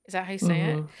 Is that how you say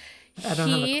it? I don't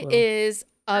have a clue. He is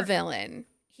a villain.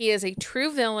 He is a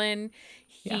true villain.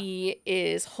 He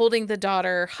is holding the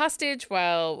daughter hostage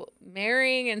while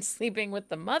marrying and sleeping with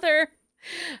the mother.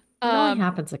 It only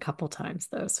happens a couple times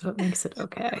though, so it makes it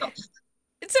okay.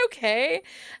 It's okay.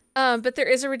 But there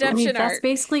is a redemption that's arc.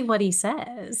 basically what he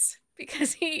says.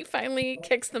 Because he finally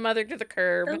kicks the mother to the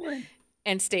curb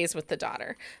and stays with the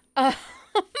daughter.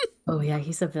 Oh yeah,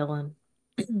 he's a villain.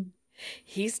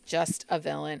 He's just a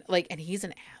villain. And he's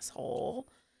an asshole.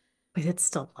 But it's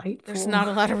delightful. There's not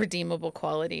a lot of redeemable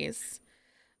qualities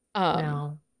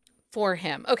for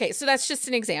him. Okay, so that's just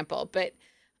an example. But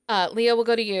Leah, we'll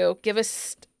go to you. Give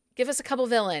us a couple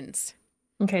villains.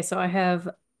 Okay, so I have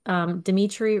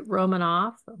Dmitry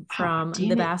Romanov from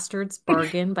The Bastard's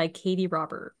Bargain by Katie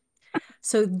Robert.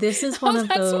 So this is one of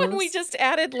those. That's one we just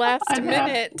added last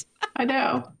minute. I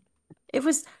know. It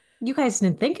was. You guys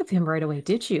didn't think of him right away,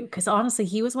 did you? Because honestly,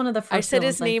 he was one of the first. I said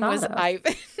his name was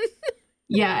Ivan.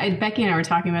 Yeah, Becky and I were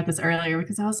talking about this earlier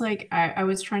because I was like, I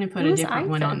was trying to put a different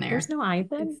one on there. There's no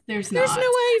Ivan. There's no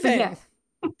Ivan. Yeah.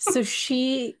 So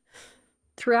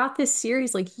throughout this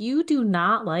series, you do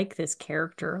not like this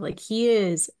character. He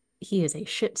is a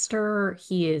shit stirrer.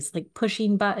 He is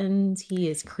pushing buttons. He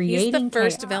is creating He's the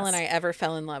first chaos. villain I ever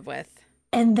fell in love with.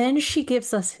 And then she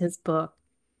gives us his book,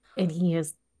 and he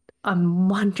is a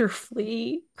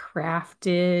wonderfully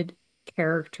crafted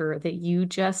character that you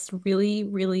just really,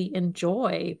 really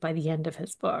enjoy by the end of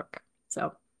his book.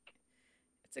 So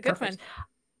it's a good one.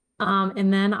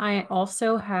 And then I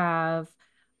also have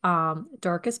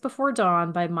Darkest Before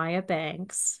Dawn by Maya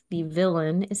Banks. The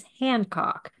villain is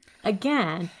Hancock.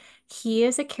 Again, he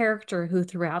is a character who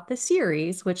throughout the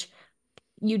series, which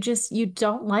you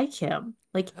don't like him.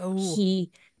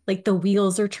 The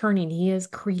wheels are turning. He is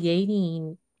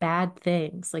creating bad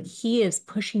things. He is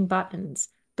pushing buttons.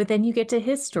 But then you get to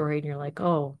his story and you're like,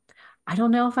 oh, I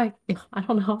don't know if I'm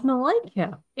gonna like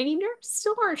him. And you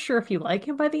still aren't sure if you like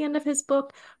him by the end of his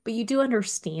book, but you do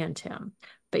understand him.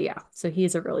 But yeah, so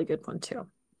he's a really good one too.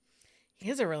 He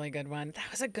is a really good one. That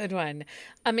was a good one.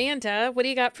 Amanda, what do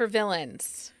you got for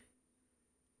villains?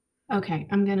 Okay,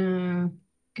 I'm gonna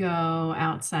go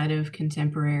outside of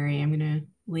contemporary. I'm gonna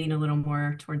lean a little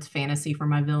more towards fantasy for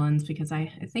my villains because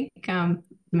I think the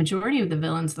majority of the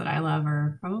villains that I love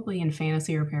are probably in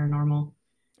fantasy or paranormal.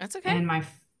 That's okay. And my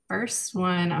first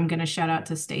one, I'm going to shout out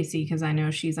to Stacy because I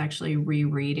know she's actually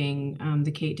rereading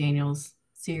the Kate Daniels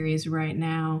series right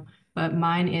now. But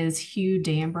mine is Hugh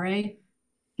Dambray.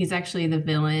 He's actually the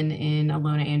villain in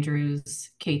Alona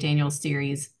Andrews' Kate Daniels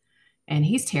series. And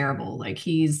he's terrible.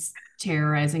 He's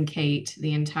terrorizing Kate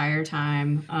the entire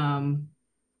time,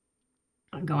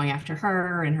 going after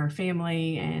her and her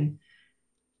family and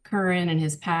Curran and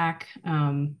his pack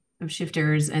of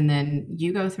shifters. And then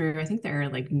you go through, I think there are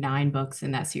 9 books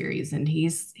in that series, and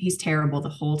he's terrible the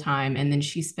whole time. And then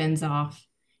she spins off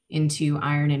into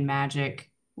Iron and Magic,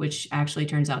 which actually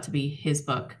turns out to be his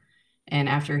book. And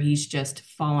after he's just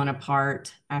fallen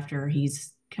apart, after he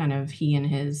and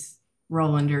his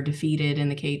Roland are defeated in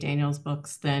the Kate Daniels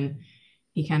books, then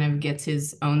he kind of gets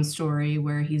his own story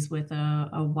where he's with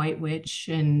a white witch,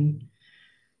 and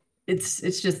it's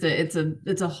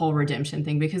a whole redemption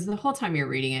thing because the whole time you're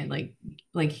reading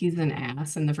it, he's an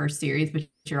ass in the first series, but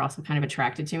you're also kind of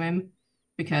attracted to him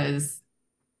because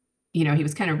he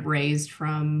was kind of raised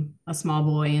from a small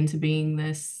boy into being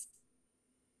this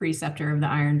preceptor of the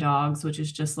Iron Dogs, which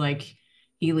is just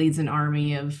he leads an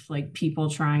army of people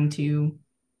trying to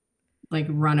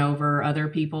run over other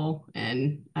people.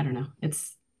 And I don't know,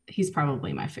 he's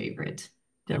probably my favorite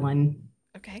villain.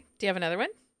 Okay. Do you have another one?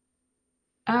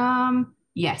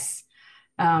 Yes.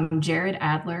 Jared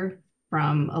Adler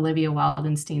from Olivia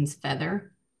Wildenstein's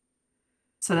Feather.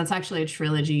 So that's actually a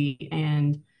trilogy,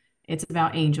 and it's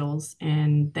about angels,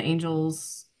 and the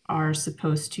angels are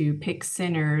supposed to pick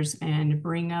sinners and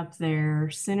bring down their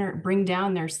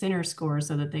sinner score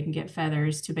so that they can get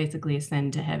feathers to basically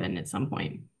ascend to heaven at some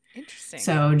point. Interesting.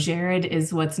 So Jared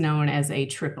is what's known as a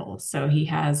triple. So he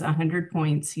has 100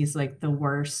 points. He's the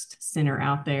worst sinner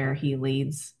out there. He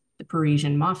leads the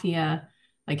Parisian mafia.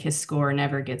 His score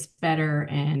never gets better.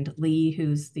 And Lee,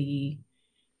 who's the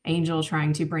angel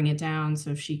trying to bring it down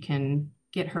so she can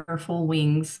get her full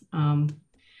wings,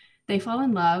 they fall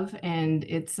in love. And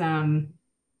it's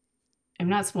I'm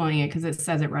not spoiling it because it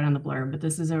says it right on the blurb, but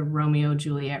this is a Romeo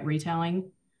Juliet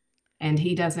retelling, and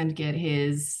he doesn't get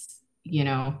his,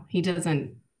 he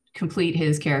doesn't complete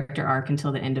his character arc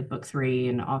until the end of book 3,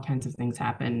 and all kinds of things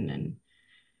happen, and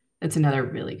it's another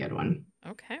really good one.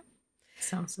 Okay.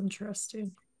 Sounds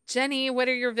interesting. Jenny, what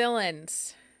are your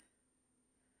villains?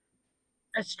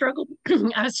 I struggled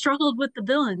with the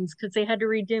villains because they had to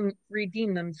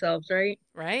redeem themselves, right?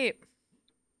 Right.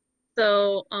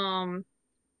 So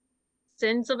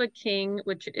Sins of a King,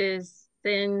 which is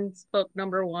Sins book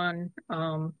number 1.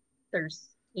 There's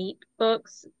 8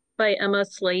 books by Emma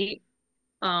Slate.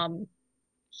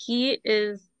 He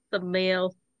is the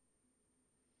male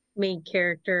main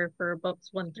character for books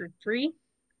 1 through 3.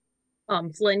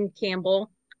 Flynn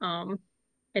Campbell. And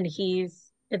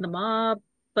he's in the mob,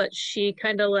 but she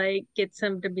kind of like gets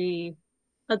him to be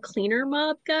a cleaner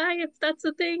mob guy, if that's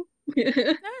a thing.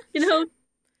 You know,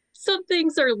 some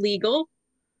things are legal.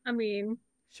 I mean,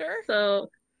 Sure. so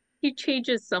he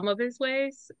changes some of his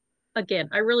ways. Again,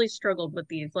 I really struggled with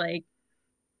these. Like,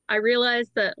 I realized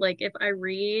that, like, if I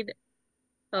read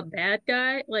a bad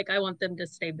guy, like, I want them to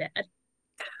stay bad.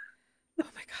 Oh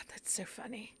my God, that's so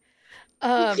funny.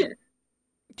 Do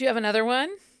you have another one?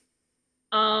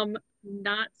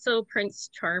 Not So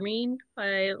Prince Charming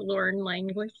by Lauren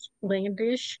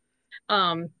Landish.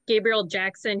 Gabriel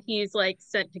Jackson, he's like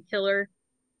sent to kill her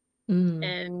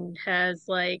and has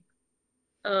like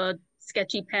a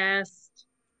sketchy past.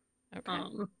 Okay.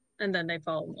 And then they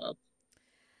fall in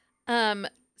love.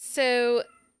 So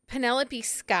Penelope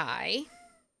Sky,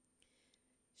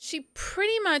 she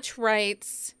pretty much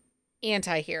writes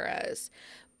anti-heroes,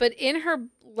 but in her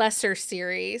lesser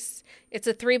series, it's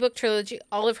a 3-book trilogy.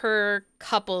 All of her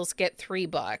couples get 3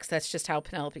 books. That's just how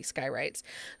Penelope Sky writes.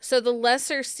 So the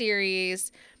lesser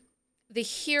series, the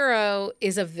hero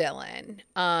is a villain.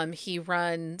 He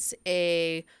runs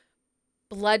a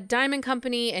blood diamond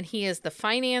company, and he is the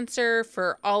financer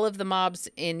for all of the mobs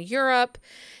in Europe.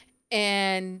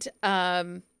 And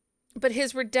but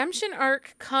his redemption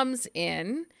arc comes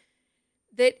in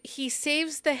that he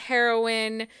saves the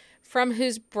heroine from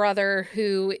whose brother,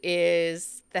 who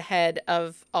is the head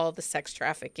of all the sex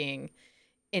trafficking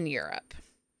in Europe.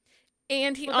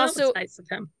 And he that also was nice of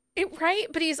him. Right,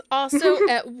 but he's also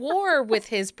at war with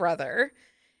his brother.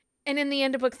 And in the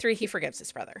end of book 3, he forgives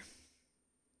his brother.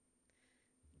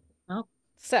 Oh.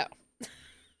 So,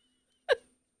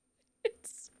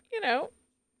 it's,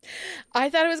 I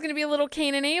thought it was going to be a little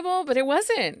Cain and Abel, but it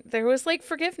wasn't. There was like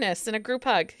forgiveness and a group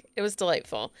hug. It was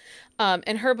delightful.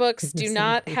 And her books do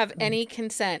not have any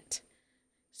consent.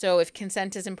 So if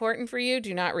consent is important for you,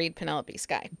 do not read Penelope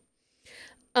Sky.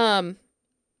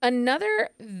 Another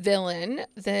villain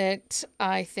that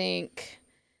I think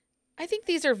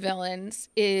these are villains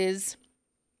is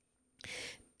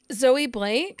Zoe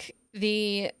Blake,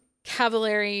 the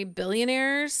Cavallari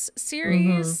Billionaires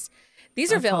series.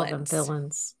 These are villains. Call them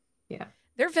villains. Yeah.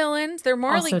 They're villains. They're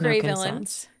morally Also gray no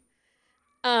villains.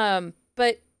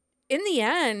 But in the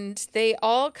end, they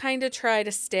all kind of try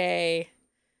to stay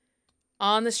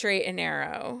on the straight and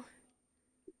narrow.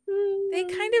 They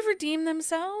kind of redeem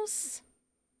themselves.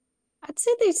 I'd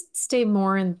say they stay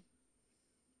more in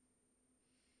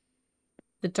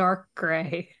the dark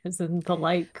gray as in the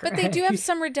light gray. But they do have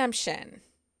some redemption.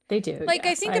 They do. Like,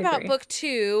 yes, I think I about agree. book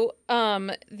 2,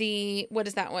 what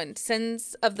is that one?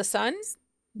 Sins of the Sun?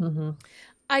 Mm-hmm.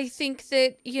 I think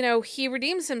that, he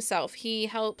redeems himself. He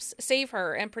helps save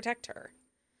her and protect her.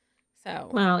 So.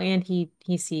 Well, and he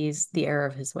sees the error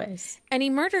of his ways. And he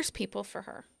murders people for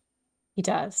her. He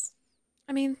does.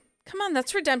 I mean, come on,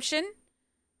 that's redemption.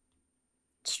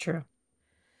 It's true.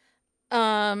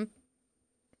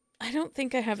 I don't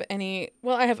think I have any.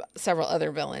 Well, I have several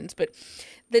other villains, but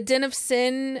the Den of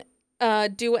Sin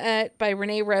duet by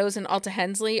Renee Rose and Alta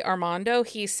Hensley, Armando,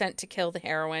 he's sent to kill the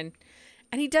heroine,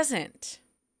 and he doesn't.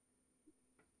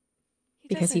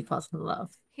 Because he falls in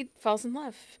love. He falls in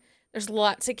love. There's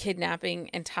lots of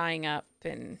kidnapping and tying up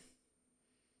and.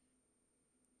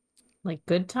 Like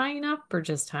good tying up or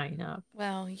just tying up?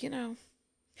 Well,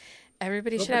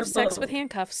 everybody should have sex with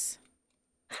handcuffs.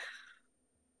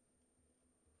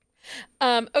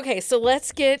 Okay, so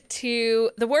let's get to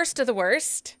the worst of the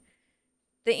worst.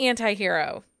 The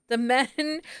anti-hero. The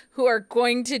men who are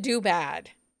going to do bad.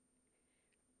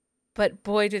 But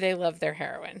boy, do they love their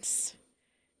heroines.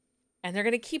 And they're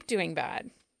going to keep doing bad.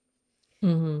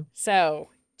 Mm-hmm. So,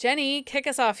 Jenny, kick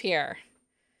us off here.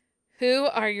 Who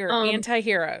are your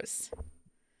anti-heroes?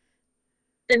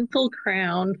 Sinful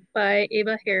Crown by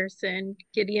Ava Harrison,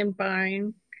 Gideon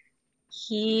Byrne.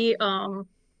 He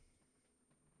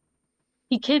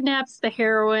kidnaps the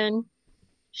heroine.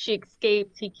 She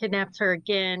escapes. He kidnaps her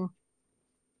again.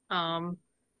 He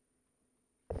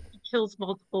kills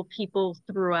multiple people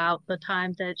throughout the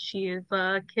time that she is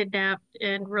kidnapped,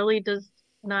 and really does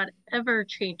not ever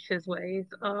change his ways.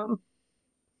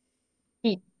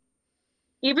 He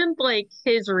even like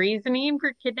his reasoning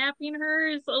for kidnapping her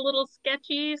is a little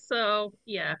sketchy. So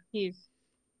yeah, he's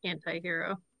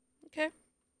anti-hero. Okay.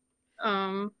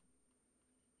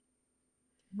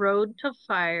 Road to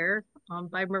Fire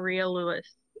by Maria Lewis.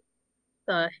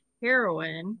 The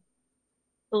heroine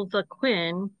Ilsa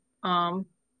Quinn,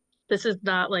 this is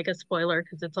not like a spoiler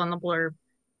because it's on the blurb.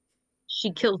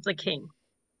 She kills the king,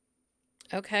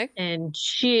 Okay. and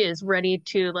she is ready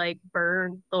to like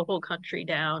burn the whole country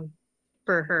down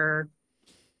for her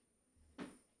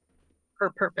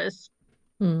purpose.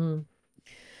 Mhm.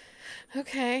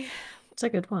 Okay. It's a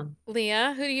good one.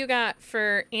 Leah, who do you got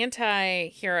for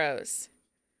anti-heroes?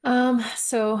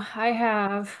 So I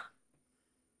have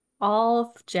all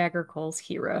of Jagger Cole's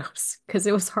heroes because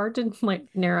it was hard to like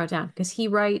narrow down because he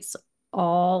writes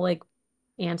all like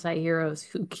anti-heroes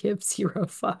who gives hero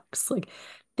fucks. Like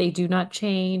they do not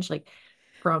change, like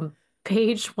from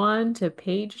page 1 to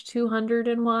page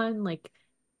 201.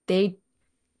 They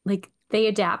they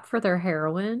adapt for their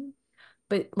heroine,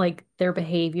 but like their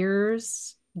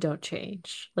behaviors don't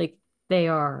change. Like they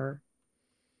are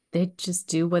they just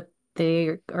do what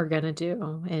they are gonna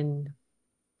do and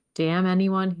damn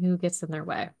anyone who gets in their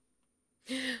way.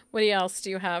 What else do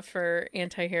you have for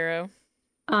anti-hero?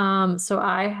 So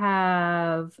I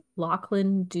have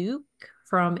Lachlan Duke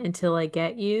from Until I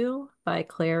Get You by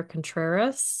Claire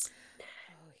Contreras.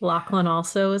 Oh, Lachlan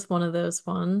also is one of those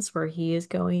ones where he is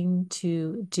going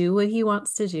to do what he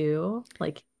wants to do,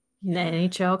 like the yeah.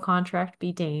 NHL contract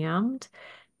be damned.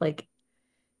 Like,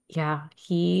 yeah,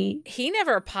 He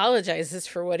never apologizes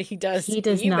for what he does he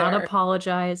does not either.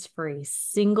 apologize for a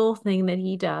single thing that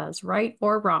he does, right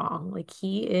or wrong. Like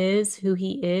he is who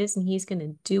he is, and he's going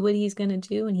to do what he's going to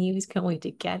do, and he's going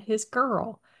to get his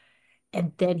girl.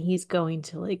 And then he's going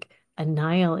to like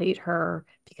annihilate her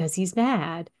because he's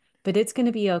mad, but it's going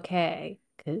to be okay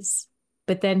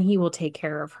but then he will take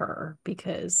care of her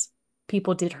because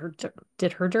people did her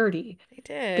dirty. They But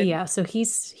did. yeah, so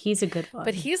he's a good But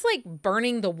one. he's like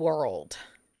burning the world.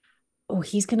 Oh,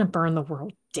 he's going to burn the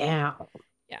world down.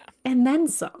 Yeah. And then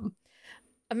some.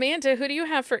 Amanda, who do you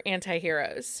have for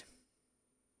anti-heroes?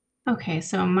 Okay,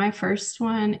 so my first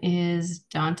one is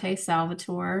Dante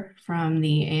Salvatore from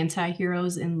the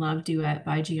Anti-Heroes in Love duet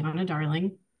by Gianna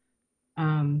Darling.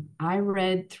 I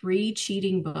read 3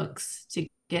 cheating books to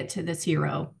get to this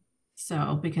hero.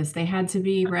 So, because they had to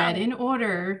be read in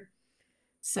order.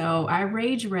 So I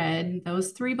rage read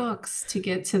those 3 books to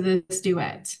get to this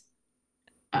duet.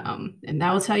 And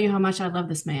that will tell you how much I love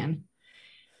this man.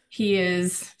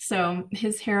 His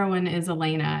heroine is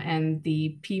Elena, and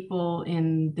the people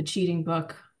in the cheating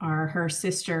book are her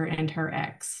sister and her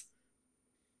ex.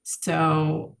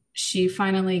 So she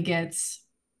finally gets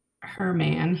her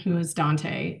man, who is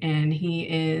Dante, and he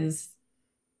is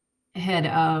head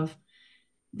of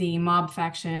the mob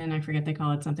faction. I forget they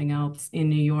call it something else in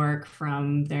New York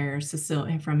from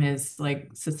from his like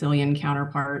Sicilian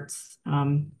counterparts.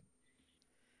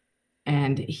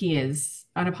 And he is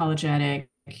unapologetic.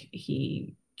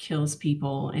 He kills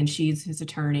people, and she's his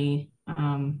attorney.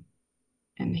 And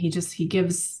he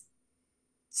gives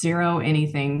zero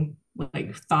anything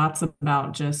like thoughts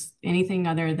about just anything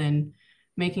other than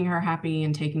making her happy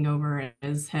and taking over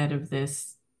as head of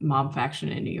this mob faction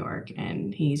in New York.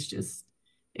 And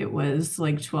it was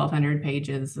like 1,200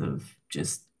 pages of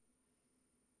just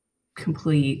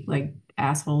complete like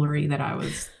assholery that I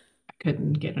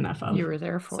couldn't get enough of. You were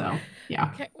there for. So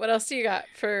yeah. Okay, what else do you got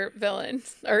for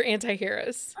villains or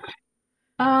anti-heroes?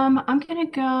 I'm gonna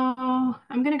go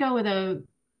with a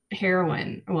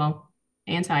heroine. Well,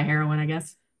 anti-heroine, I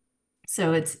guess.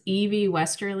 So it's Evie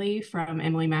Westerly from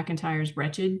Emily McIntyre's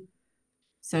Wretched.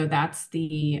 So that's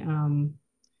the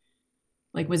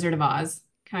like Wizard of Oz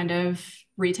kind of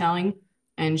retelling.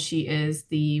 And she is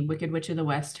the Wicked Witch of the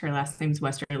West. Her last name's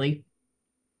Westerly.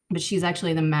 But she's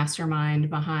actually the mastermind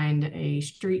behind a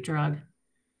street drug.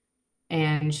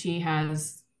 And she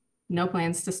has no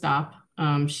plans to stop.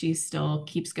 She still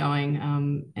keeps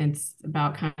going. It's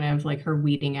about kind of like her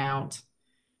weeding out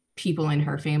people in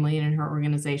her family and in her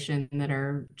organization that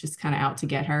are just kind of out to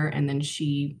get her. And then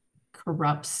she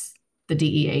corrupts the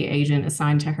DEA agent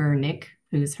assigned to her, Nick,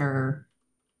 who's her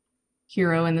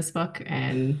hero in this book.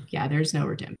 And yeah, there's no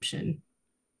redemption.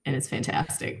 And it's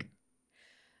fantastic.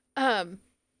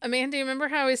 Amanda, you remember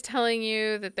how I was telling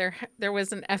you that there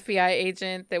was an FBI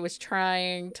agent that was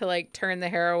trying to like turn the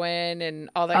heroin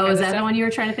and all that Oh, kind is of that stuff? the one you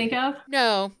were trying to think of?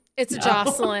 No, it's a No.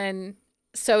 Jocelyn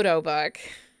Soto book.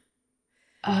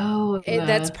 Oh,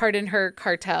 That's part in her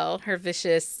cartel, her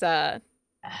vicious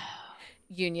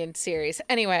union series.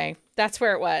 Anyway, that's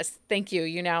where it was. Thank you.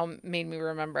 You now made me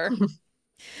remember.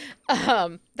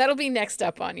 That'll be next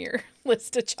up on your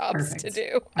list of jobs to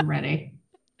do. I'm ready.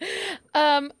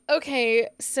 Okay,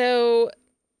 so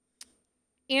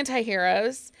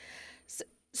anti-heroes.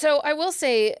 So I will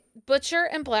say Butcher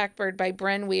and Blackbird by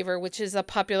Bren Weaver, which is a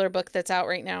popular book that's out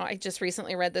right now. I just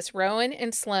recently read this. Rowan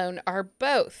and Sloane are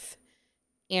both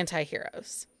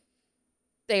anti-heroes.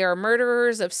 They are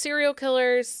murderers of serial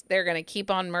killers. They're going to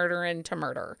keep on murdering to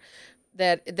murder.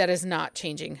 That is not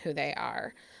changing who they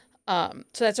are. So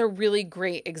that's a really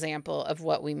great example of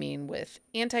what we mean with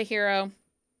anti-hero.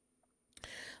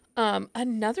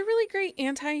 Another really great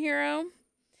anti-hero,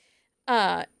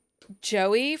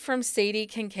 Joey from Sadie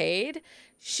Kincaid.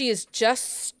 She is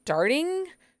just starting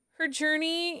her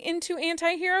journey into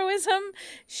anti-heroism.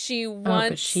 She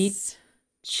wants... but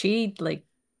she like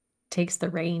takes the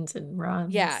reins and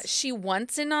runs. Yeah, she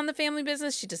wants in on the family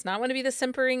business. She does not want to be the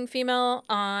simpering female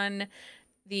on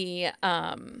the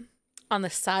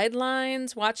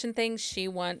sidelines watching things. She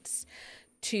wants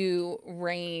to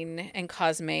reign and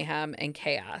cause mayhem and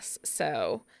chaos.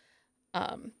 So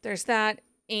there's that.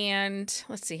 And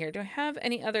let's see here. Do I have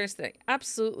any others that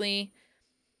absolutely...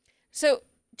 So,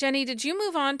 Jenny, did you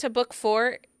move on to book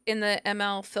 4 in the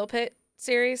ML Philpitt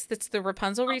series? That's the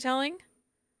Rapunzel retelling?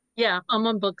 Yeah, I'm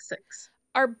on book 6.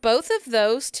 Are both of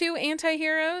those 2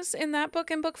 anti-heroes in that book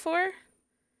in book 4?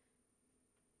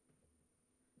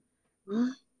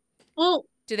 Well,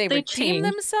 Do they redeem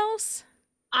themselves?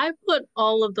 I put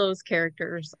all of those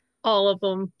characters, all of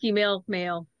them, female,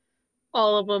 male,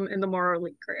 all of them in the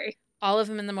morally gray. All of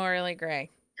them in the morally gray.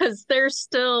 Because they're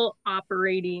still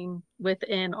operating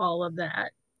within all of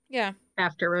that. Yeah.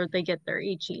 After they get their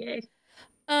HEA.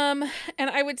 And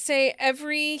I would say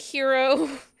every hero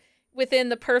within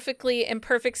the Perfectly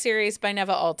Imperfect series by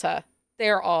Neva Alta,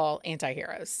 they're all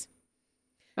anti-heroes.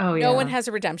 Oh, yeah. No one has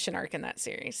a redemption arc in that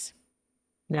series.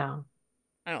 No.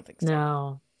 I don't think so.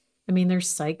 No. I mean, they're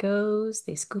psychos.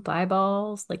 They scoop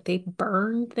eyeballs. Like, they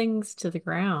burn things to the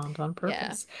ground on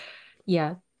purpose.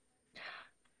 Yeah.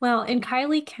 Well, in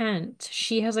Kylie Kent,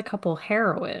 she has a couple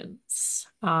heroines.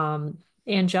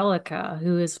 Angelica,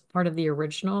 who is part of the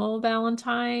original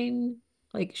Valentine,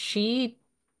 she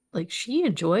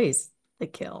enjoys the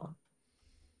kill.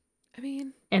 I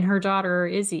mean, and her daughter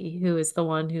Izzy, who is the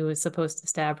one who is supposed to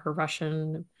stab her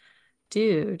Russian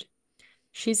dude,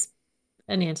 she's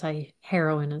an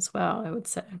anti-heroine as well, I would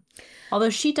say.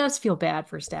 Although she does feel bad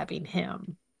for stabbing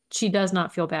him. She does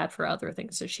not feel bad for other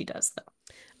things that she does,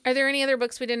 though. Are there any other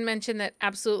books we didn't mention that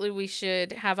absolutely we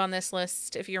should have on this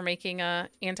list if you're making a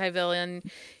anti-villain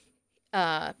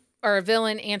or a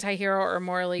villain, anti-hero, or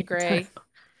morally gray?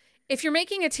 If you're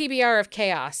making a TBR of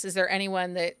chaos, is there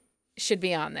anyone that should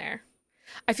be on there?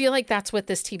 I feel like that's what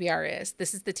this TBR is.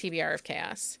 This is the TBR of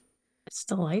chaos. It's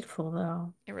delightful,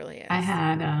 though. It really is. I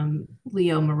had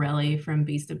Leo Morelli from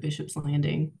Beast of Bishop's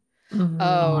Landing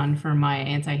Oh, on for my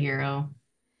anti-hero.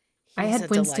 I had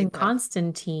Winston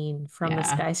Constantine from the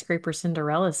Skyscraper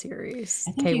Cinderella series.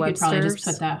 I think you could probably just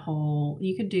put that whole,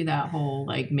 you could do that whole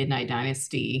like Midnight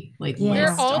Dynasty, like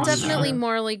they're all definitely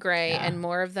morally gray, and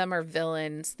more of them are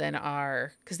villains than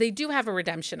are, because they do have a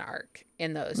redemption arc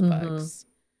in those books.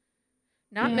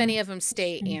 Not many of them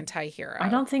stay anti-hero. I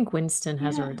don't think Winston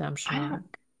has a redemption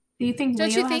arc. Do you think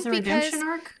Leo has a redemption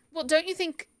arc? Well, don't you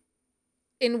think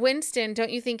in Winston, don't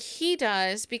you think he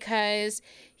does, because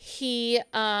he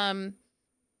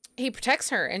protects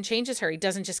her and changes her. He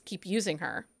doesn't just keep using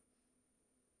her.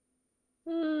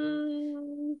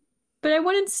 But I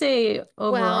wouldn't say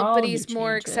overall. Well, but he's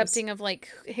more accepting of like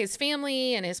his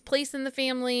family and his place in the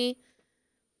family.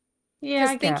 Yeah,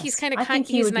 I think he's kind of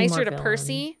he's nicer to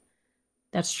Percy.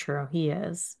 That's true. He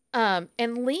is.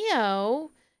 And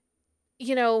Leo,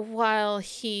 you know, while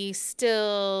he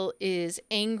still is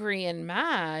angry and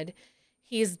mad,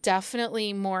 he's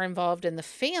definitely more involved in the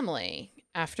family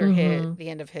after the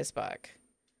end of his book.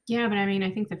 Yeah, but I mean,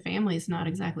 I think the family's not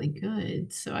exactly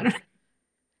good, so I don't.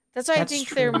 That's why I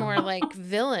think they're more like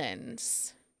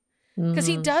villains, because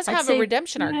he does have a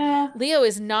redemption arc. Leo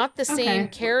is not the same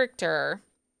character.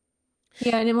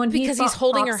 Yeah, and when because he's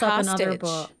holding her hostage. In other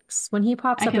books, when he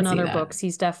pops up in other books,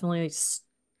 he's definitely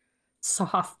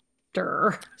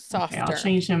softer. Okay, I'll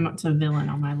change him to villain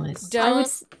on my list. Don't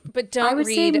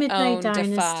read Midnight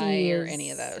Dynasty or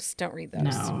any of those. Don't read those.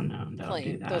 No, don't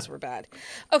do that. Those were bad.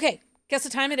 Okay, guess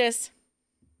what time it is?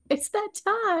 It's that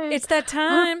time. It's that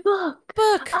time. Book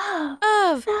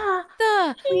of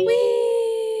the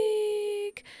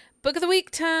week. Book of the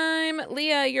week time.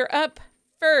 Leah, you're up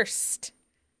first.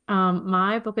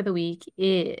 My book of the week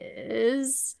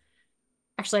is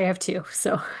actually I have two,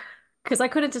 so because I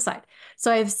couldn't decide. So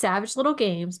I have Savage Little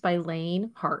Games by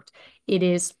Lane Hart. It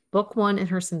is book 1 in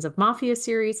her Sins of Mafia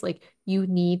series. Like, you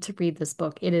need to read this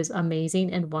book. It is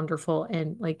amazing and wonderful,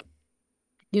 and like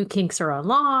new kinks are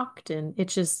unlocked, and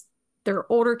it's just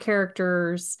they're older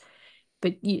characters.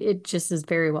 but it just is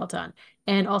very well done.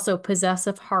 And also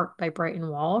Possessive Heart by Brighton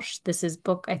Walsh. This is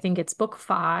I think it's book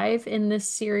 5 in this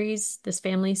series, this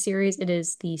family series. It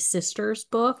is the sisters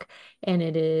book, and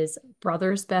it is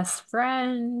brother's best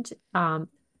friend.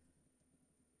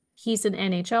 He's an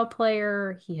NHL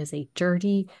player. He has a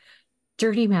dirty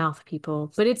mouth,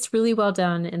 people, but it's really well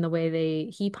done in the way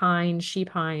he pines, she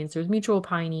pines. There's mutual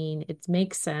pining. It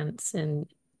makes sense, and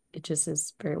it just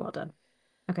is very well done.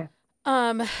 Okay.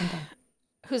 I'm done.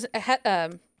 Who's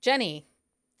Jenny?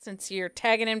 Since you're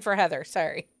tagging in for Heather,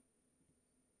 sorry.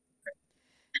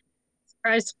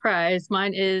 Surprise, surprise.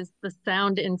 Mine is The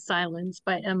Sound in Silence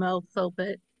by M.L.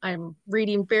 Philpott. I'm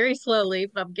reading very slowly,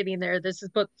 but I'm getting there. This is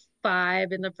book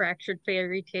 5 in the Fractured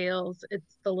Fairy Tales.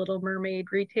 It's the Little Mermaid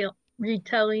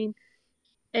retelling.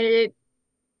 And it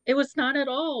was not at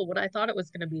all what I thought it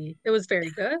was going to be. It was very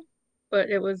good,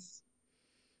 but it was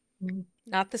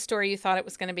not the story you thought it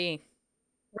was going to be.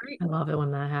 Right. I love it when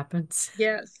that happens.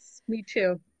 Yes, me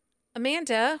too.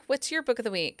 Amanda, what's your book of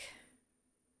the week?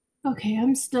 Okay,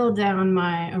 I'm still down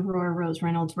my Aurora Rose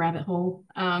Reynolds rabbit hole.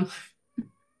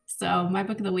 So my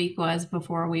book of the week was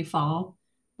Before We Fall,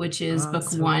 which is book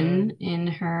so 1 good. in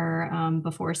her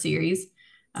Before series.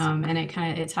 And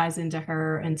it ties into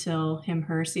her Until Him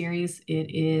Her series.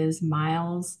 It is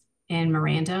Miles and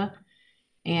Miranda,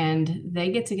 and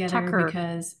they get together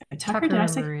because Tucker, did I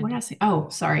say? What did I say? Oh,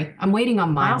 sorry. I'm waiting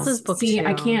on Miles. Miles's book See, too.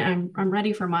 I can't, I'm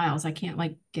ready for Miles. I can't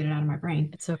like get it out of my brain.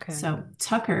 It's okay. So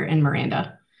Tucker and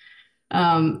Miranda.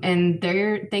 And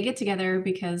they get together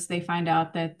because they find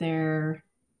out that their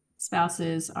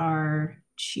spouses are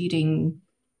cheating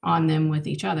on them with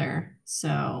each other.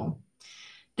 So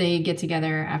they get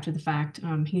together after the fact.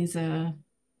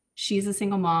 She's a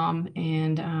single mom,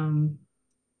 and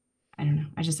I don't know.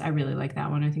 I really like that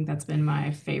one. I think that's been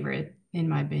my favorite in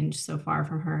my binge so far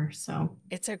from her. So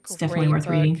it's definitely worth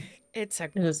reading. It's a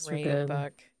great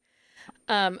book.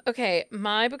 Okay,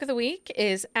 my book of the week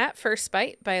is At First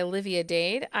Bite by Olivia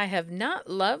Dade. I have not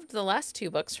loved the last 2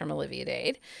 books from Olivia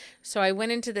Dade, so I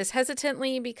went into this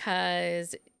hesitantly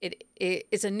because it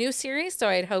is a new series, so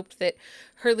I had hoped that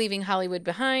her leaving Hollywood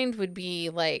behind would be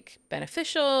like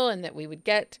beneficial and that we would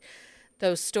get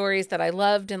those stories that I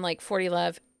loved in like 40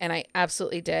 Love, and I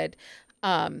absolutely did.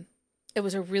 It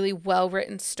was a really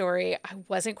well-written story. I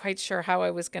wasn't quite sure how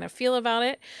I was going to feel about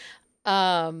it.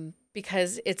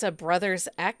 Because it's a brother's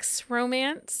ex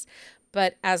romance.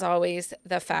 But as always,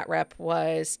 the fat rep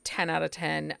was 10 out of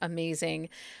 10. Amazing.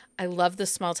 I love the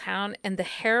small town. And the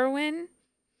heroine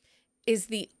is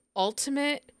the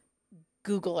ultimate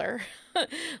Googler.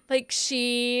 Like,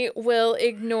 she will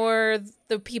ignore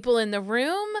the people in the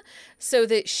room so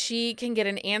that she can get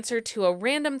an answer to a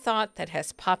random thought that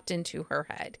has popped into her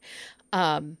head.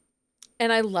 And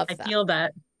I love that. I feel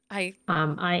that. I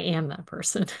am that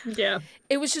person. Yeah.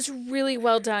 It was just really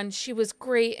well done. She was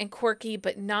great and quirky,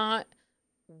 but not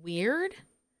weird.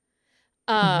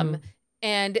 And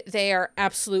they are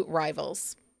absolute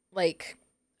rivals. Like,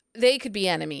 they could be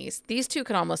enemies. These 2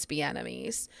 could almost be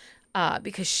enemies.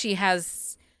 Because she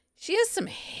has some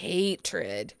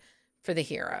hatred for the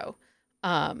hero.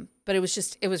 But it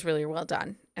was really well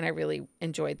done. And I really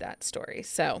enjoyed that story.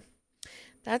 So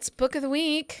that's book of the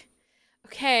week.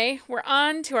 Okay, we're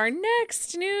on to our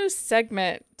next new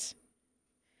segment.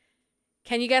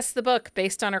 Can you guess the book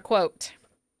based on our quote?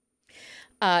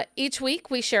 Each week,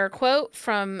 we share a quote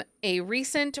from a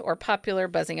recent or popular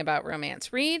Buzzing About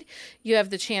Romance read. You have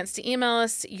the chance to email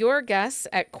us your guess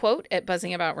at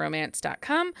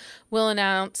quote@buzzingaboutromance.com. We'll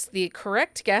announce the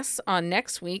correct guess on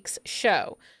next week's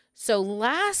show. So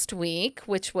last week,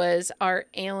 which was our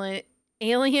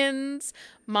Aliens,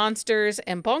 Monsters,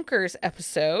 and Bonkers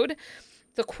episode,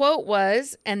 the quote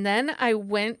was, "And then I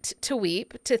went to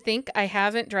weep to think I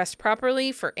haven't dressed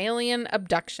properly for alien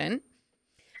abduction."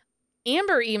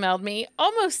 Amber emailed me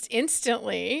almost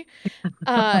instantly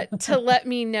to let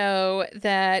me know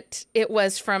that it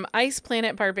was from Ice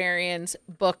Planet Barbarians,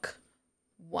 book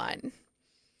 1.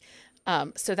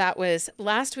 So that was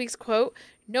last week's quote.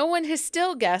 No one has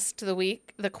still guessed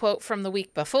the quote from the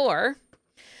week before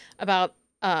about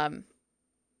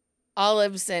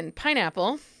olives and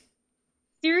pineapple.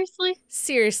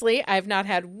 Seriously, I've not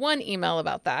had one email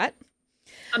about that.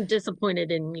 I'm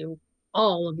disappointed in you,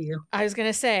 all of you. I was going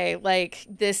to say, like,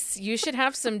 this, you should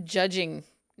have some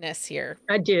judgingness here.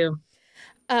 I do.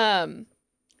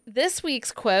 This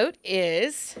week's quote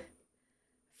is,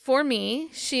 "For me,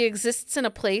 she exists in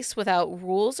a place without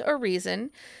rules or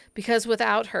reason, because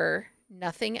without her,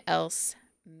 nothing else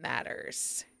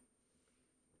matters."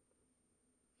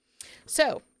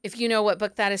 So, if you know what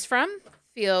book that is from,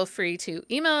 feel free to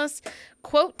email us,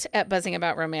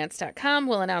 quote@buzzingaboutromance.com.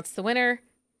 We'll announce the winner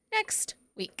next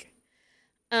week.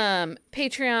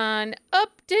 Patreon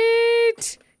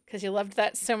update, because you loved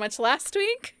that so much last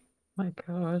week. My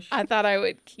gosh. I thought I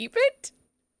would keep it.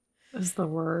 It was the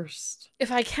worst.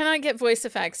 If I cannot get voice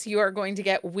effects, you are going to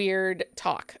get weird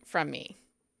talk from me.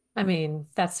 I mean,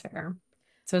 that's fair.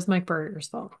 So it's Mike Burrier's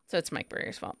fault. So it's Mike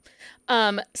Burrier's fault.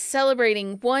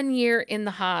 Celebrating 1 year in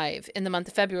the Hive in the month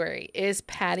of February is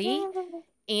Patty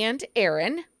and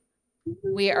Aaron.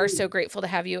 We are so grateful to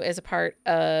have you as a part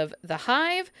of the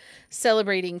Hive.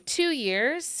 Celebrating 2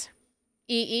 years,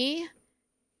 EE,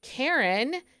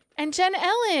 Karen, and Jen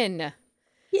Ellen.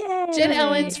 Yay! Jen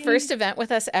Ellen's first event with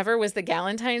us ever was the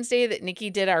Galentine's Day that Nikki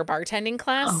did our bartending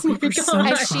class. Oh, we were so and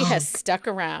drunk. she has stuck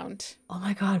around. Oh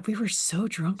my God, we were so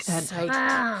drunk that So night.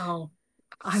 Wow.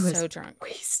 I was so drunk.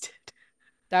 wasted.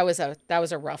 That was a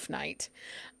rough night.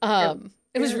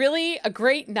 It was really a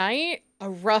great night, a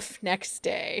rough next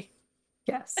day.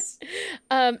 Yes.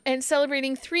 And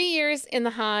celebrating 3 years in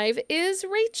the Hive is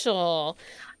Rachel.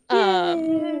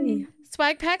 Yay!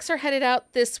 Swag packs are headed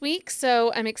out this week,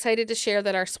 so I'm excited to share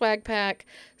that our swag pack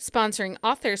sponsoring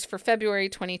authors for February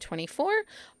 2024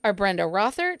 are Brenda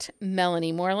Rothert,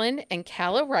 Melanie Moreland, and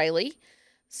Cal O'Reilly.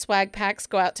 Swag packs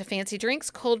go out to Fancy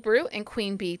Drinks, Cold Brew, and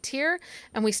Queen Bee Tier,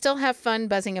 and we still have fun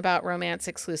Buzzing About Romance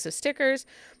exclusive stickers,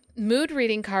 mood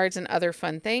reading cards, and other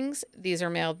fun things. These are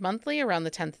mailed monthly around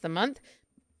the 10th of the month.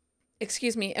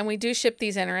 And we do ship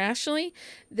these internationally.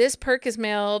 This perk is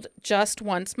mailed just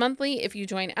once monthly. If you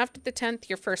join after the 10th,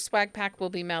 your first swag pack will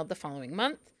be mailed the following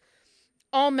month.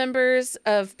 All members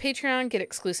of Patreon get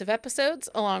exclusive episodes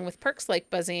along with perks like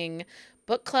Buzzing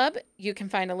Book Club. You can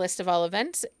find a list of all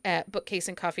events at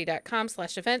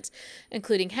bookcaseandcoffee.com/events,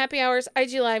 including happy hours,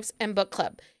 IG lives, and book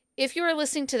club. If you are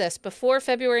listening to this before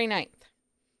February 9th,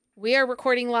 we are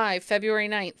recording live February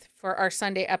 9th for our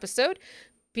Sunday episode,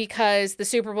 because the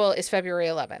Super Bowl is February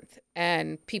 11th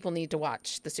and people need to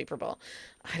watch the Super Bowl.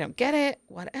 I don't get it.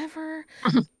 Whatever.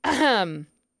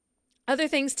 Other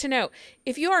things to note.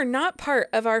 If you are not part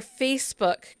of our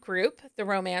Facebook group, the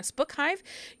Romance Book Hive,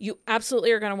 you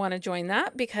absolutely are going to want to join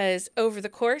that, because over the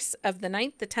course of the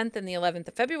 9th, the 10th, and the 11th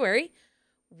of February,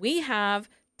 we have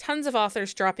tons of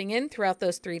authors dropping in throughout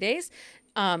those 3 days.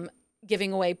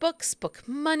 Giving away books, book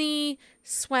money,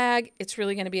 swag. It's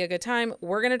really going to be a good time.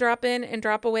 We're going to drop in and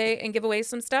drop away and give away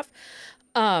some stuff.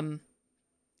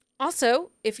 Also,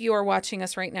 if you are watching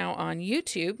us right now on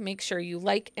YouTube, make sure you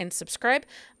like and subscribe.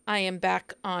 I am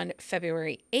back on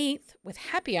February 8th with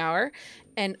Happy Hour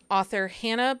and author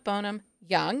Hannah Bonham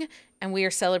Young, and we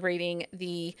are celebrating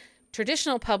the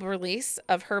traditional pub release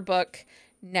of her book,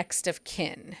 Next of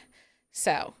Kin.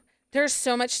 So there's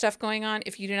so much stuff going on.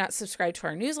 If you do not subscribe to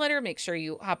our newsletter, make sure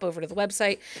you hop over to the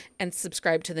website and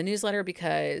subscribe to the newsletter,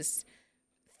 because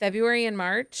February and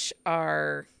March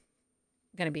are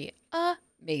going to be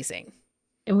amazing.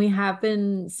 And we have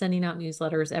been sending out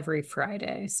newsletters every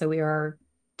Friday, so we are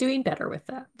doing better with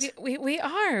that. We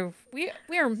are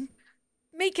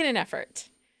making an effort.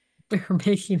 We're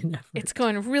making an effort. It's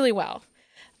going really well.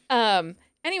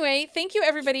 Anyway, thank you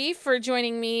everybody for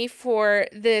joining me for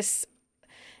this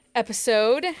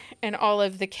episode and all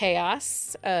of the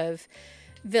chaos of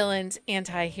villains,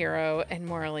 anti-hero, and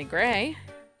morally gray.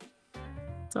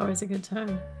 It's always a good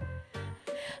time.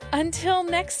 Until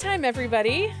next time,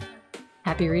 everybody.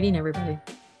 Happy reading, everybody.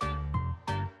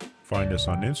 Find us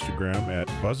on Instagram at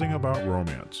Buzzing About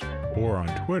Romance or on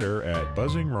Twitter at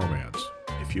Buzzing Romance.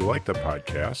 If you like the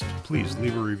podcast, please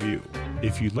leave a review.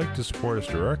 If you'd like to support us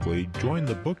directly, join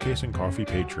the Bookcase and Coffee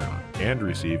Patreon and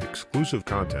receive exclusive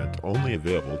content only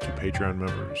available to Patreon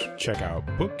members. Check out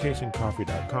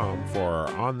bookcaseandcoffee.com for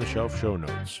our on-the-shelf show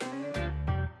notes.